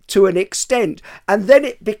on to an extent, and then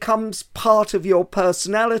it becomes part of your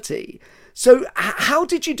personality. So how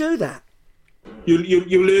did you do that? You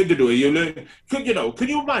learn to do it. You learn. Could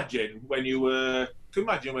you imagine when you were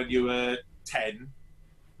 10,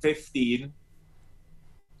 15,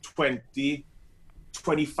 20,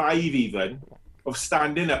 25 even, of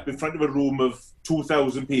standing up in front of a room of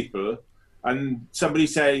 2,000 people and somebody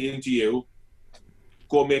saying to you,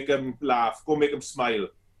 go make them laugh, go make them smile.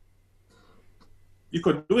 You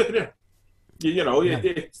couldn't do it, could you?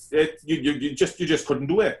 You just couldn't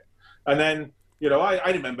do it. And then,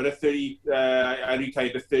 I remember I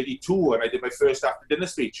retired at 32 and I did my first after dinner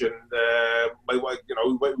speech, and my wife,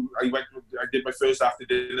 I did my first after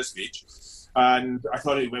dinner speech, and I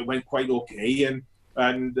thought it went quite okay,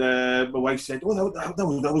 and my wife said, "Oh,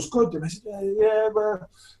 that was good," and I said, "Yeah, but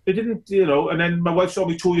they didn't, And then my wife saw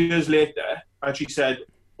me 2 years later, and she said,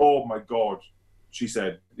 "Oh my God," she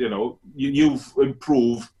said, "you've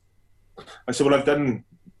improved." I said, "Well, I've done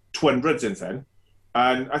 200 since then."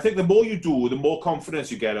 And I think the more you do, the more confidence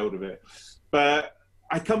you get out of it. But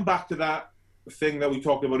I come back to that thing that we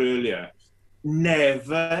talked about earlier.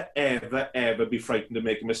 Never, ever, ever be frightened to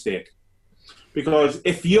make a mistake. Because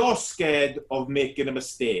if you're scared of making a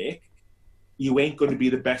mistake, you ain't going to be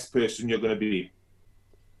the best person you're going to be.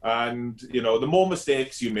 And, the more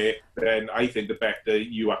mistakes you make, then I think the better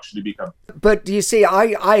you actually become. But you see,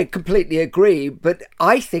 I completely agree, but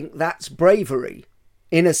I think that's bravery.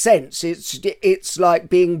 In a sense, it's like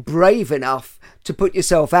being brave enough to put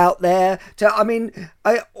yourself out there.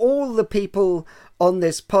 All the people on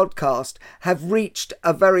this podcast have reached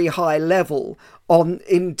a very high level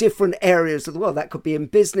in different areas of the world. That could be in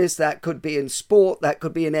business, that could be in sport, that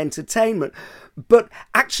could be in entertainment. But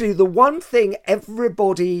actually, the one thing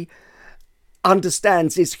everybody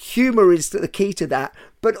understands is humour is the key to that,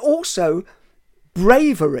 but also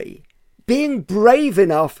bravery. Being brave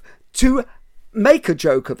enough to make a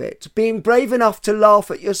joke of it, being brave enough to laugh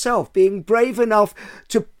at yourself, being brave enough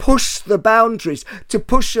to push the boundaries, to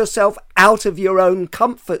push yourself out of your own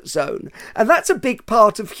comfort zone. And that's a big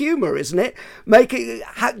part of humour, isn't it?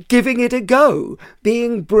 Giving it a go,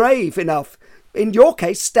 being brave enough. In your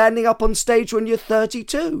case, standing up on stage when you're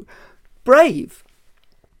 32. Brave.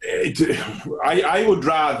 I would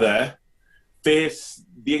rather face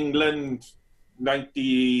the England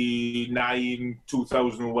 99,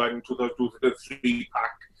 2001, 2003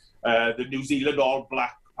 pack, the New Zealand All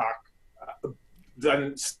Black pack,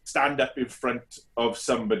 than stand up in front of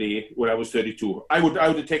somebody when I was 32. I would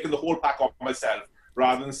have taken the whole pack off myself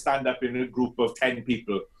rather than stand up in a group of 10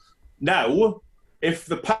 people. Now, if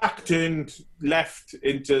the pack turned left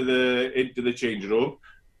into the change room,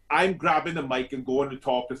 I'm grabbing the mic and going to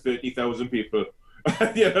talk to 30,000 people.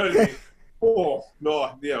 You know what I mean? Oh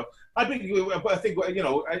no, I think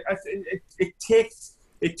it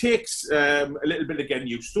takes a little bit of getting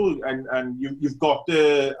used to, and you've got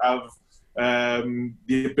to have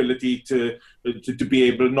the ability to be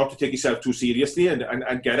able not to take yourself too seriously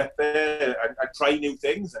and get up there and try new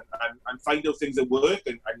things and find out things that work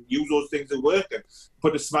and use those things that work and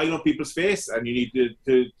put a smile on people's face, and you need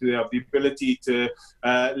to have the ability to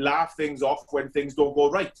laugh things off when things don't go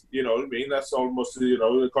right. You know what I mean? That's almost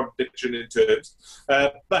a contradiction in terms,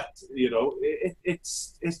 but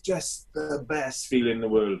it's just the best feeling in the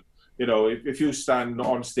world. you know, if you stand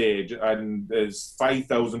on stage and there's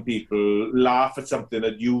 5,000 people laugh at something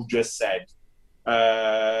that you've just said,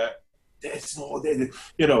 there's no,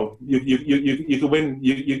 you know, you can win.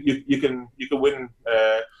 You can win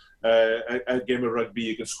a game of rugby.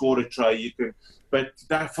 You can score a try. But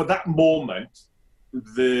that for that moment,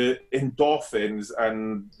 the endorphins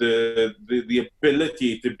and the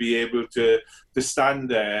ability to be able to stand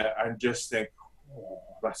there and just think, oh,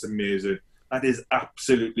 that's amazing. That is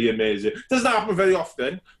absolutely amazing. Doesn't happen very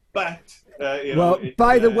often, but you know. Well,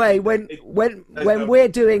 by the way, when we're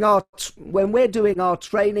doing our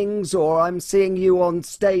trainings, or I'm seeing you on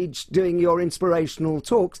stage doing your inspirational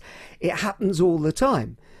talks, it happens all the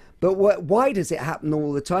time. But why does it happen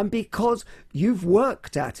all the time? Because you've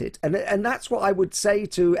worked at it. And that's what I would say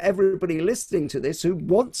to everybody listening to this who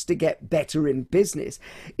wants to get better in business,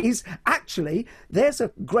 is actually there's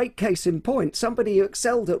a great case in point. Somebody who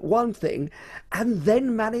excelled at one thing and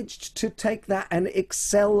then managed to take that and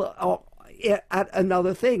excel at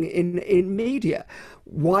another thing in media.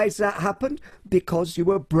 Why has that happened? Because you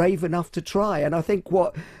were brave enough to try. And I think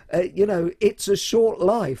it's a short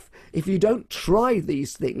life. If you don't try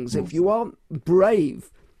these things, if you aren't brave,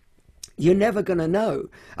 you're never going to know.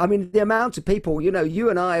 I mean, the amount of people, you know, you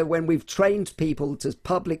and I, when we've trained people to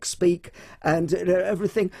public speak and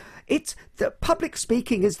everything, it's that public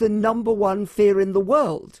speaking is the number one fear in the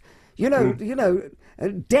world. You know,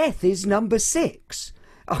 death is number 6.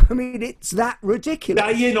 I mean, it's that ridiculous.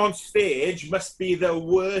 Dying on stage must be the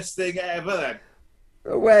worst thing ever, then.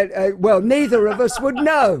 Well, neither of us would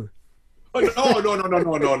know. Oh,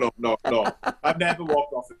 no. I've never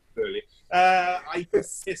walked off early. I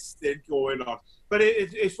persist in going on. But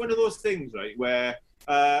it's one of those things, right, where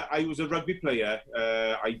I was a rugby player.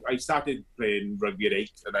 I started playing rugby at 8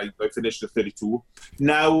 and I finished at 32.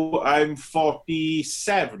 Now I'm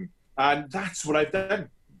 47 and that's what I've done.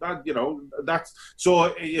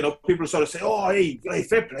 People sort of say, oh, hey,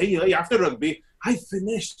 fair play, after rugby. I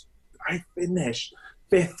finished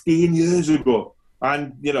 15 years ago.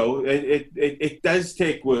 And, you know, it does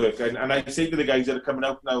take work. And I say to the guys that are coming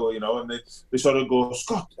out now, you know, and they sort of go,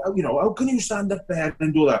 Scott, you know, how can you stand up there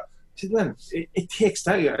and do that? I said, well, it takes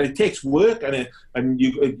time. It takes work. And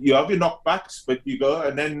you have your knockbacks, but you go.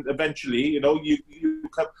 And then eventually, you know, you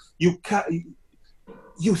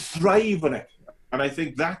thrive on it. And I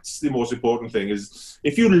think that's the most important thing, is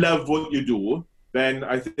if you love what you do, then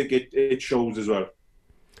I think it shows as well.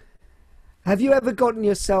 Have you ever gotten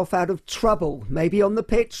yourself out of trouble, maybe on the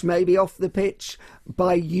pitch, maybe off the pitch,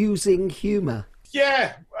 by using humour?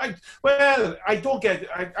 Yeah, I'm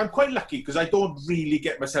quite lucky because I don't really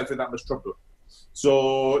get myself in that much trouble.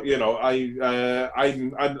 So, you know, I'm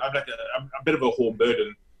like a bit of a home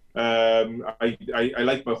burden. I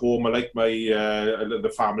like my home. I like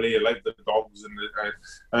the family. I like the dogs, and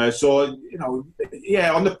so, you know,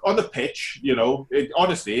 yeah. On the pitch, you know,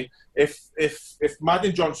 honestly, if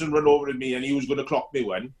Martin Johnson ran over to me and he was going to clock me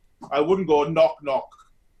one, I wouldn't go knock knock.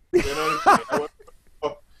 You know what I mean?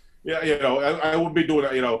 Yeah, you know, I wouldn't be doing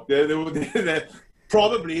that. You know,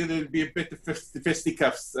 probably there'd be a bit of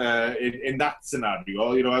fisticuffs in that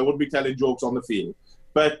scenario. You know, I wouldn't be telling jokes on the field.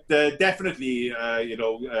 But definitely,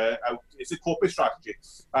 it's a coping strategy,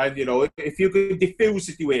 and you know, if you can diffuse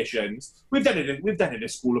situations, we've done it in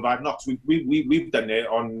School of Hard Knocks. We've done it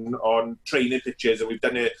on training pitches, and we've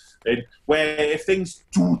done it where if things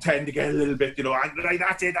do tend to get a little bit, you know, right,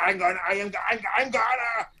 that's it, I'm gonna, and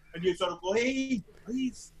you sort of go, hey,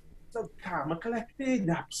 please. So calm and collected,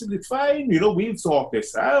 absolutely fine. You know, we've thought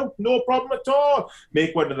this out, no problem at all.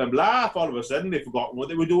 Make one of them laugh. All of a sudden, they've forgotten what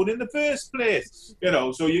they were doing in the first place. You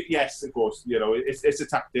know, so yes, of course, you know, it's a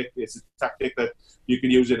tactic. It's a tactic that you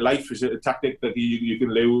can use in life. It's a tactic that you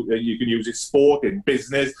can use in sport, in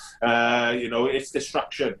business. You know, it's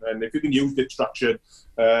distraction, and if you can use distraction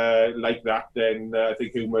like that, then I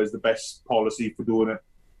think humour is the best policy for doing it.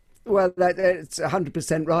 Well, it's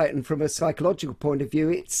 100% right. And from a psychological point of view,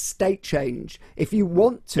 it's state change. If you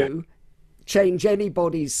want to change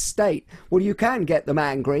anybody's state, well, you can get them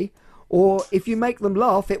angry. Or if you make them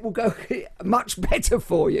laugh, it will go much better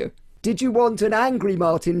for you. Did you want an angry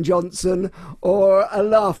Martin Johnson or a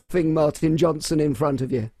laughing Martin Johnson in front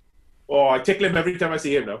of you? Oh, I tickle him every time I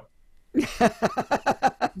see him now.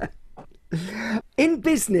 In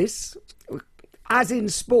business, as in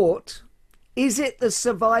sport, is it the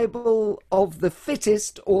survival of the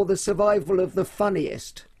fittest or the survival of the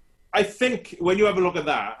funniest? I think when you have a look at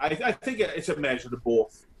that, I think it's a measure of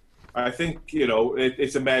both. I think,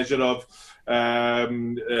 it's a measure of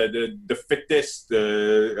the fittest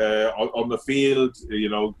on the field,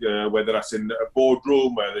 whether that's in a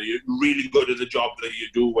boardroom, whether you're really good at the job that you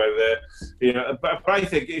do, whether, but I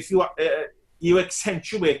think if you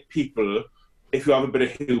accentuate people if you have a bit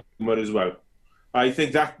of humour as well. I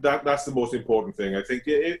think that's the most important thing. I think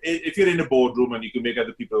if you're in a boardroom and you can make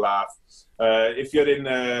other people laugh, if you're in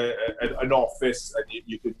an office and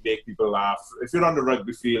you can make people laugh, if you're on the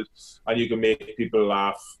rugby field and you can make people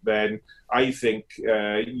laugh, then I think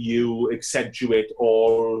you accentuate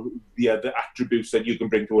all the other attributes that you can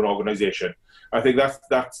bring to an organisation. I think that's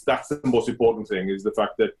the most important thing, is the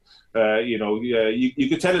fact that you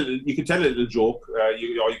can tell a little joke, or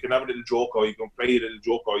you can have a little joke, or you can play a little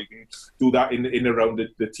joke, or you can do that in around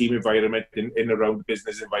the team environment, in around the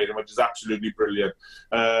business environment, which is absolutely brilliant.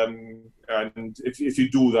 And if you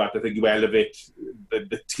do that, I think you elevate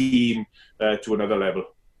the team to another level.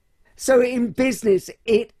 So in business,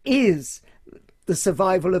 it is the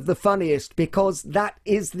survival of the funniest, because that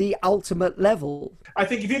is the ultimate level. I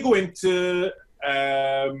think if you go into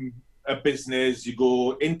a business, you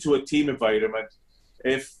go into a team environment,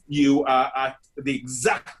 if you are at the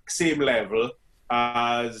exact same level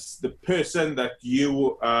as the person that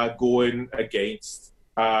you are going against,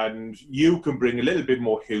 and you can bring a little bit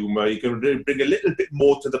more humour, you can bring a little bit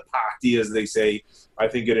more to the party, as they say, I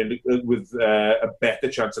think you're in with a better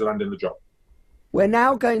chance of landing the job. We're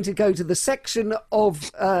now going to go to the section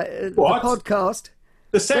of the podcast.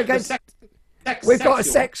 We've got a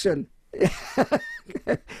section. I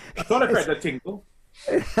thought I read a tingle.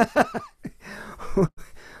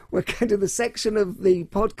 We're going to the section of the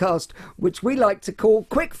podcast which we like to call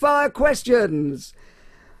Quickfire Questions.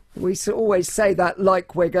 We always say that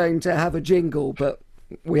like we're going to have a jingle, but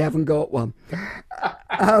we haven't got one.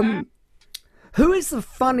 Who is the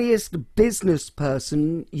funniest business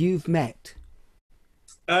person you've met?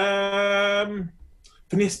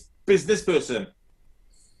 Funniest business person?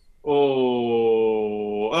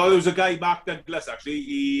 Oh, there was a guy, Mark Douglas,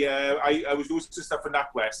 actually. I was doing some stuff for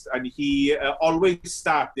NatWest, and he always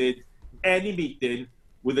started any meeting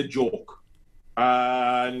with a joke.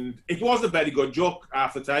 And it wasn't a very good joke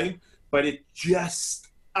half the time, but it just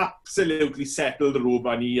absolutely settled the room,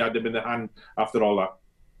 and he had him in the hand after all that.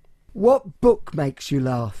 What book makes you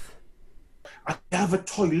laugh? I have a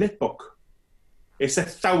toilet book. It's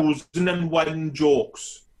 1,001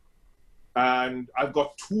 jokes. And I've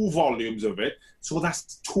got 2 volumes of it, so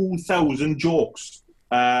that's 2,000 jokes.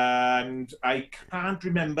 And I can't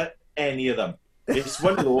remember any of them. It's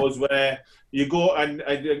one of those where you go, and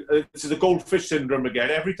this is the goldfish syndrome again.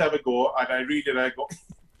 Every time I go and I read it, I go,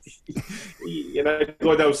 I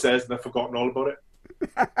go downstairs and I've forgotten all about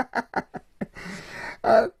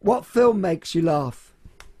it. What film makes you laugh?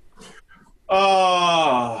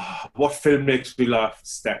 What film makes me laugh?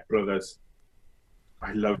 Step Brothers.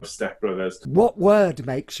 I love Step Brothers. What word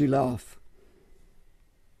makes you laugh?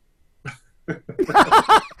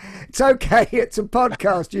 It's okay, it's a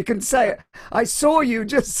podcast, you can say it. I saw you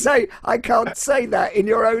just say, I can't say that in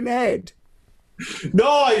your own head.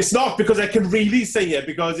 No, it's not, because I can really say it,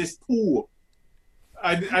 because it's poo.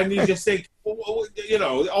 And you just think, all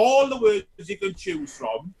the words you can choose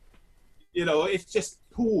from, it's just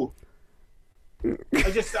poo.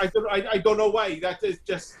 I don't know why. That is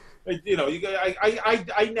just, I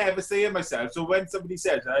never say it myself. So when somebody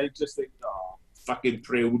says it, I just think, oh, fucking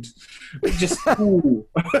proud. Just ooh.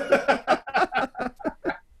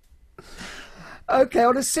 Okay,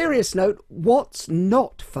 on a serious note, what's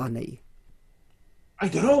not funny? I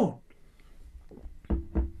don't know.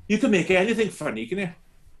 You can make anything funny, can you?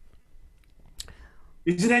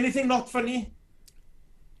 Is there anything not funny?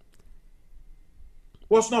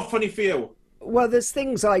 What's not funny for you? Well, there's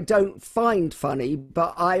things I don't find funny,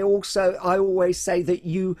 but I always say that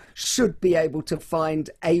you should be able to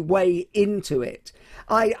find a way into it.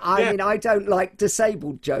 I mean, I don't like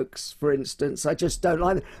disabled jokes, for instance. I just don't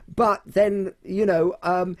like them. But then,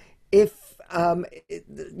 if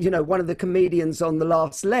one of the comedians on The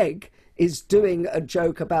Last Leg is doing a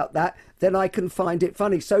joke about that, then I can find it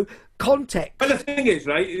funny. So context. But the thing is,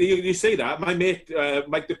 right, you say that. My mate,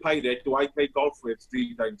 Mike the Pirate, who I play golf with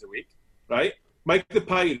 3 times a week, right? Mike the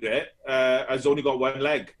Pirate has only got 1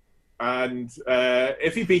 leg. And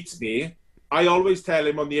if he beats me, I always tell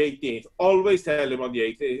him on the 18th,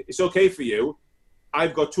 it's okay for you.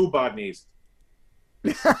 I've got 2 bad knees.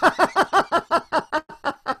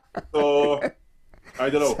 So, I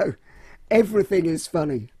don't know. So, everything is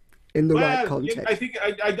funny in the right context.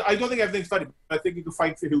 I don't think everything's funny. I think you can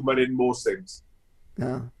find humour in most things.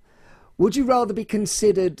 Would you rather be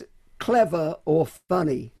considered clever or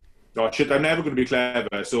funny? oh shit, I'm never going to be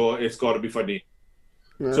clever, so it's got to be funny.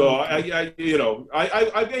 So I've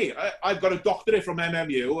got a doctorate from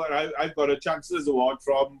MMU, and I've got a Chancellor's Award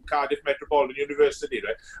from Cardiff Metropolitan University.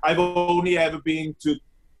 Right? I've only ever been to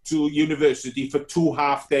university for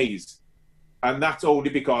 2.5 days, and that's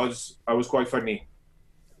only because I was quite funny.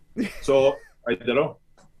 So I don't know.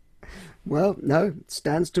 Well, no, it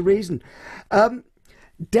stands to reason.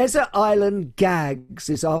 Desert island gags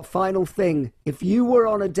is our final thing. If you were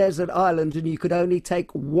on a desert island and you could only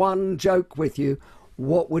take one joke with you,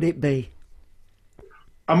 what would it be?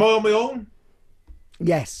 Am I on my own?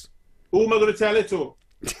 Yes. Who am I going to tell it to?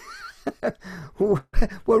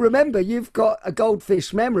 Well, remember, you've got a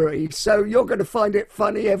goldfish memory, so you're going to find it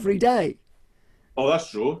funny every day. Oh,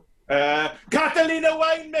 that's true. Catalina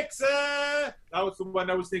wine mixer! That was the one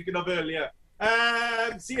I was thinking of earlier.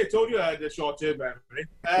 See, I told you I had a short-term memory.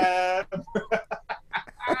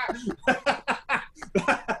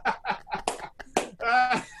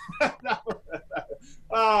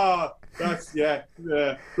 That's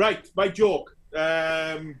right. My joke.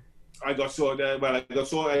 I go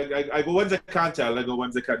ones I can't tell. I go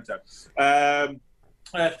ones I can't tell.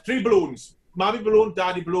 3 balloons: mommy balloon,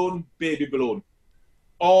 daddy balloon, baby balloon,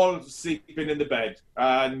 all sleeping in the bed.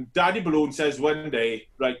 And daddy balloon says one day,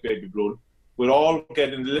 "Right, baby balloon, we're all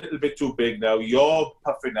getting a little bit too big now. You're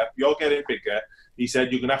puffing up. You're getting bigger." He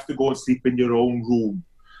said, "You're going to have to go and sleep in your own room."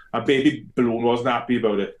 And baby balloon wasn't happy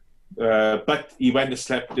about it. But he went and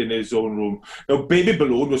slept in his own room. Now, baby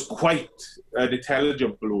balloon was quite an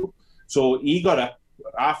intelligent balloon. So he got up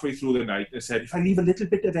halfway through the night and said, "If I leave a little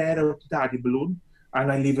bit of air out to daddy balloon,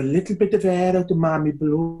 and I leave a little bit of air out to mommy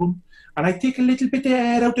balloon, and I take a little bit of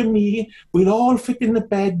air out of me, we'll all fit in the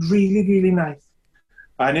bed really, really nice."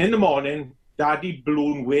 And in the morning, daddy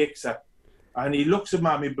balloon wakes up and he looks at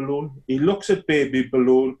mommy balloon, he looks at baby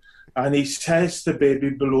balloon, and he says to baby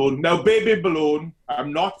balloon, "Now, baby balloon,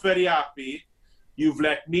 I'm not very happy. You've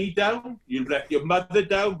let me down, you've let your mother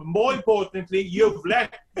down, but more importantly, you've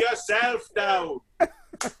let yourself down."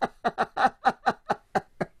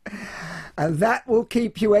 And that will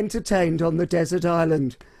keep you entertained on the desert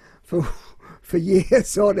island for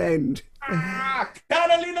years on end.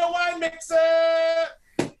 Carolina wine mixer!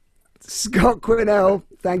 Scott Quinnell,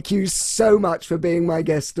 thank you so much for being my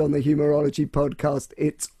guest on the Humourology podcast.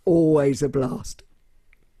 It's always a blast.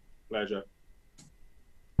 Pleasure.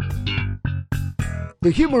 The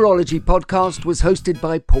Humourology podcast was hosted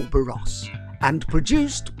by Paul Barros and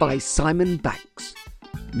produced by Simon Banks.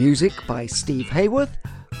 Music by Steve Hayworth,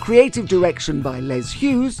 creative direction by Les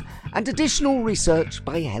Hughes, and additional research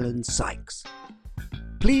by Helen Sykes.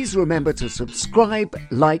 Please remember to subscribe,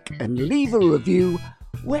 like, and leave a review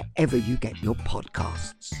wherever you get your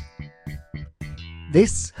podcasts.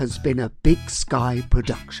 This has been a Big Sky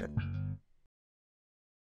production.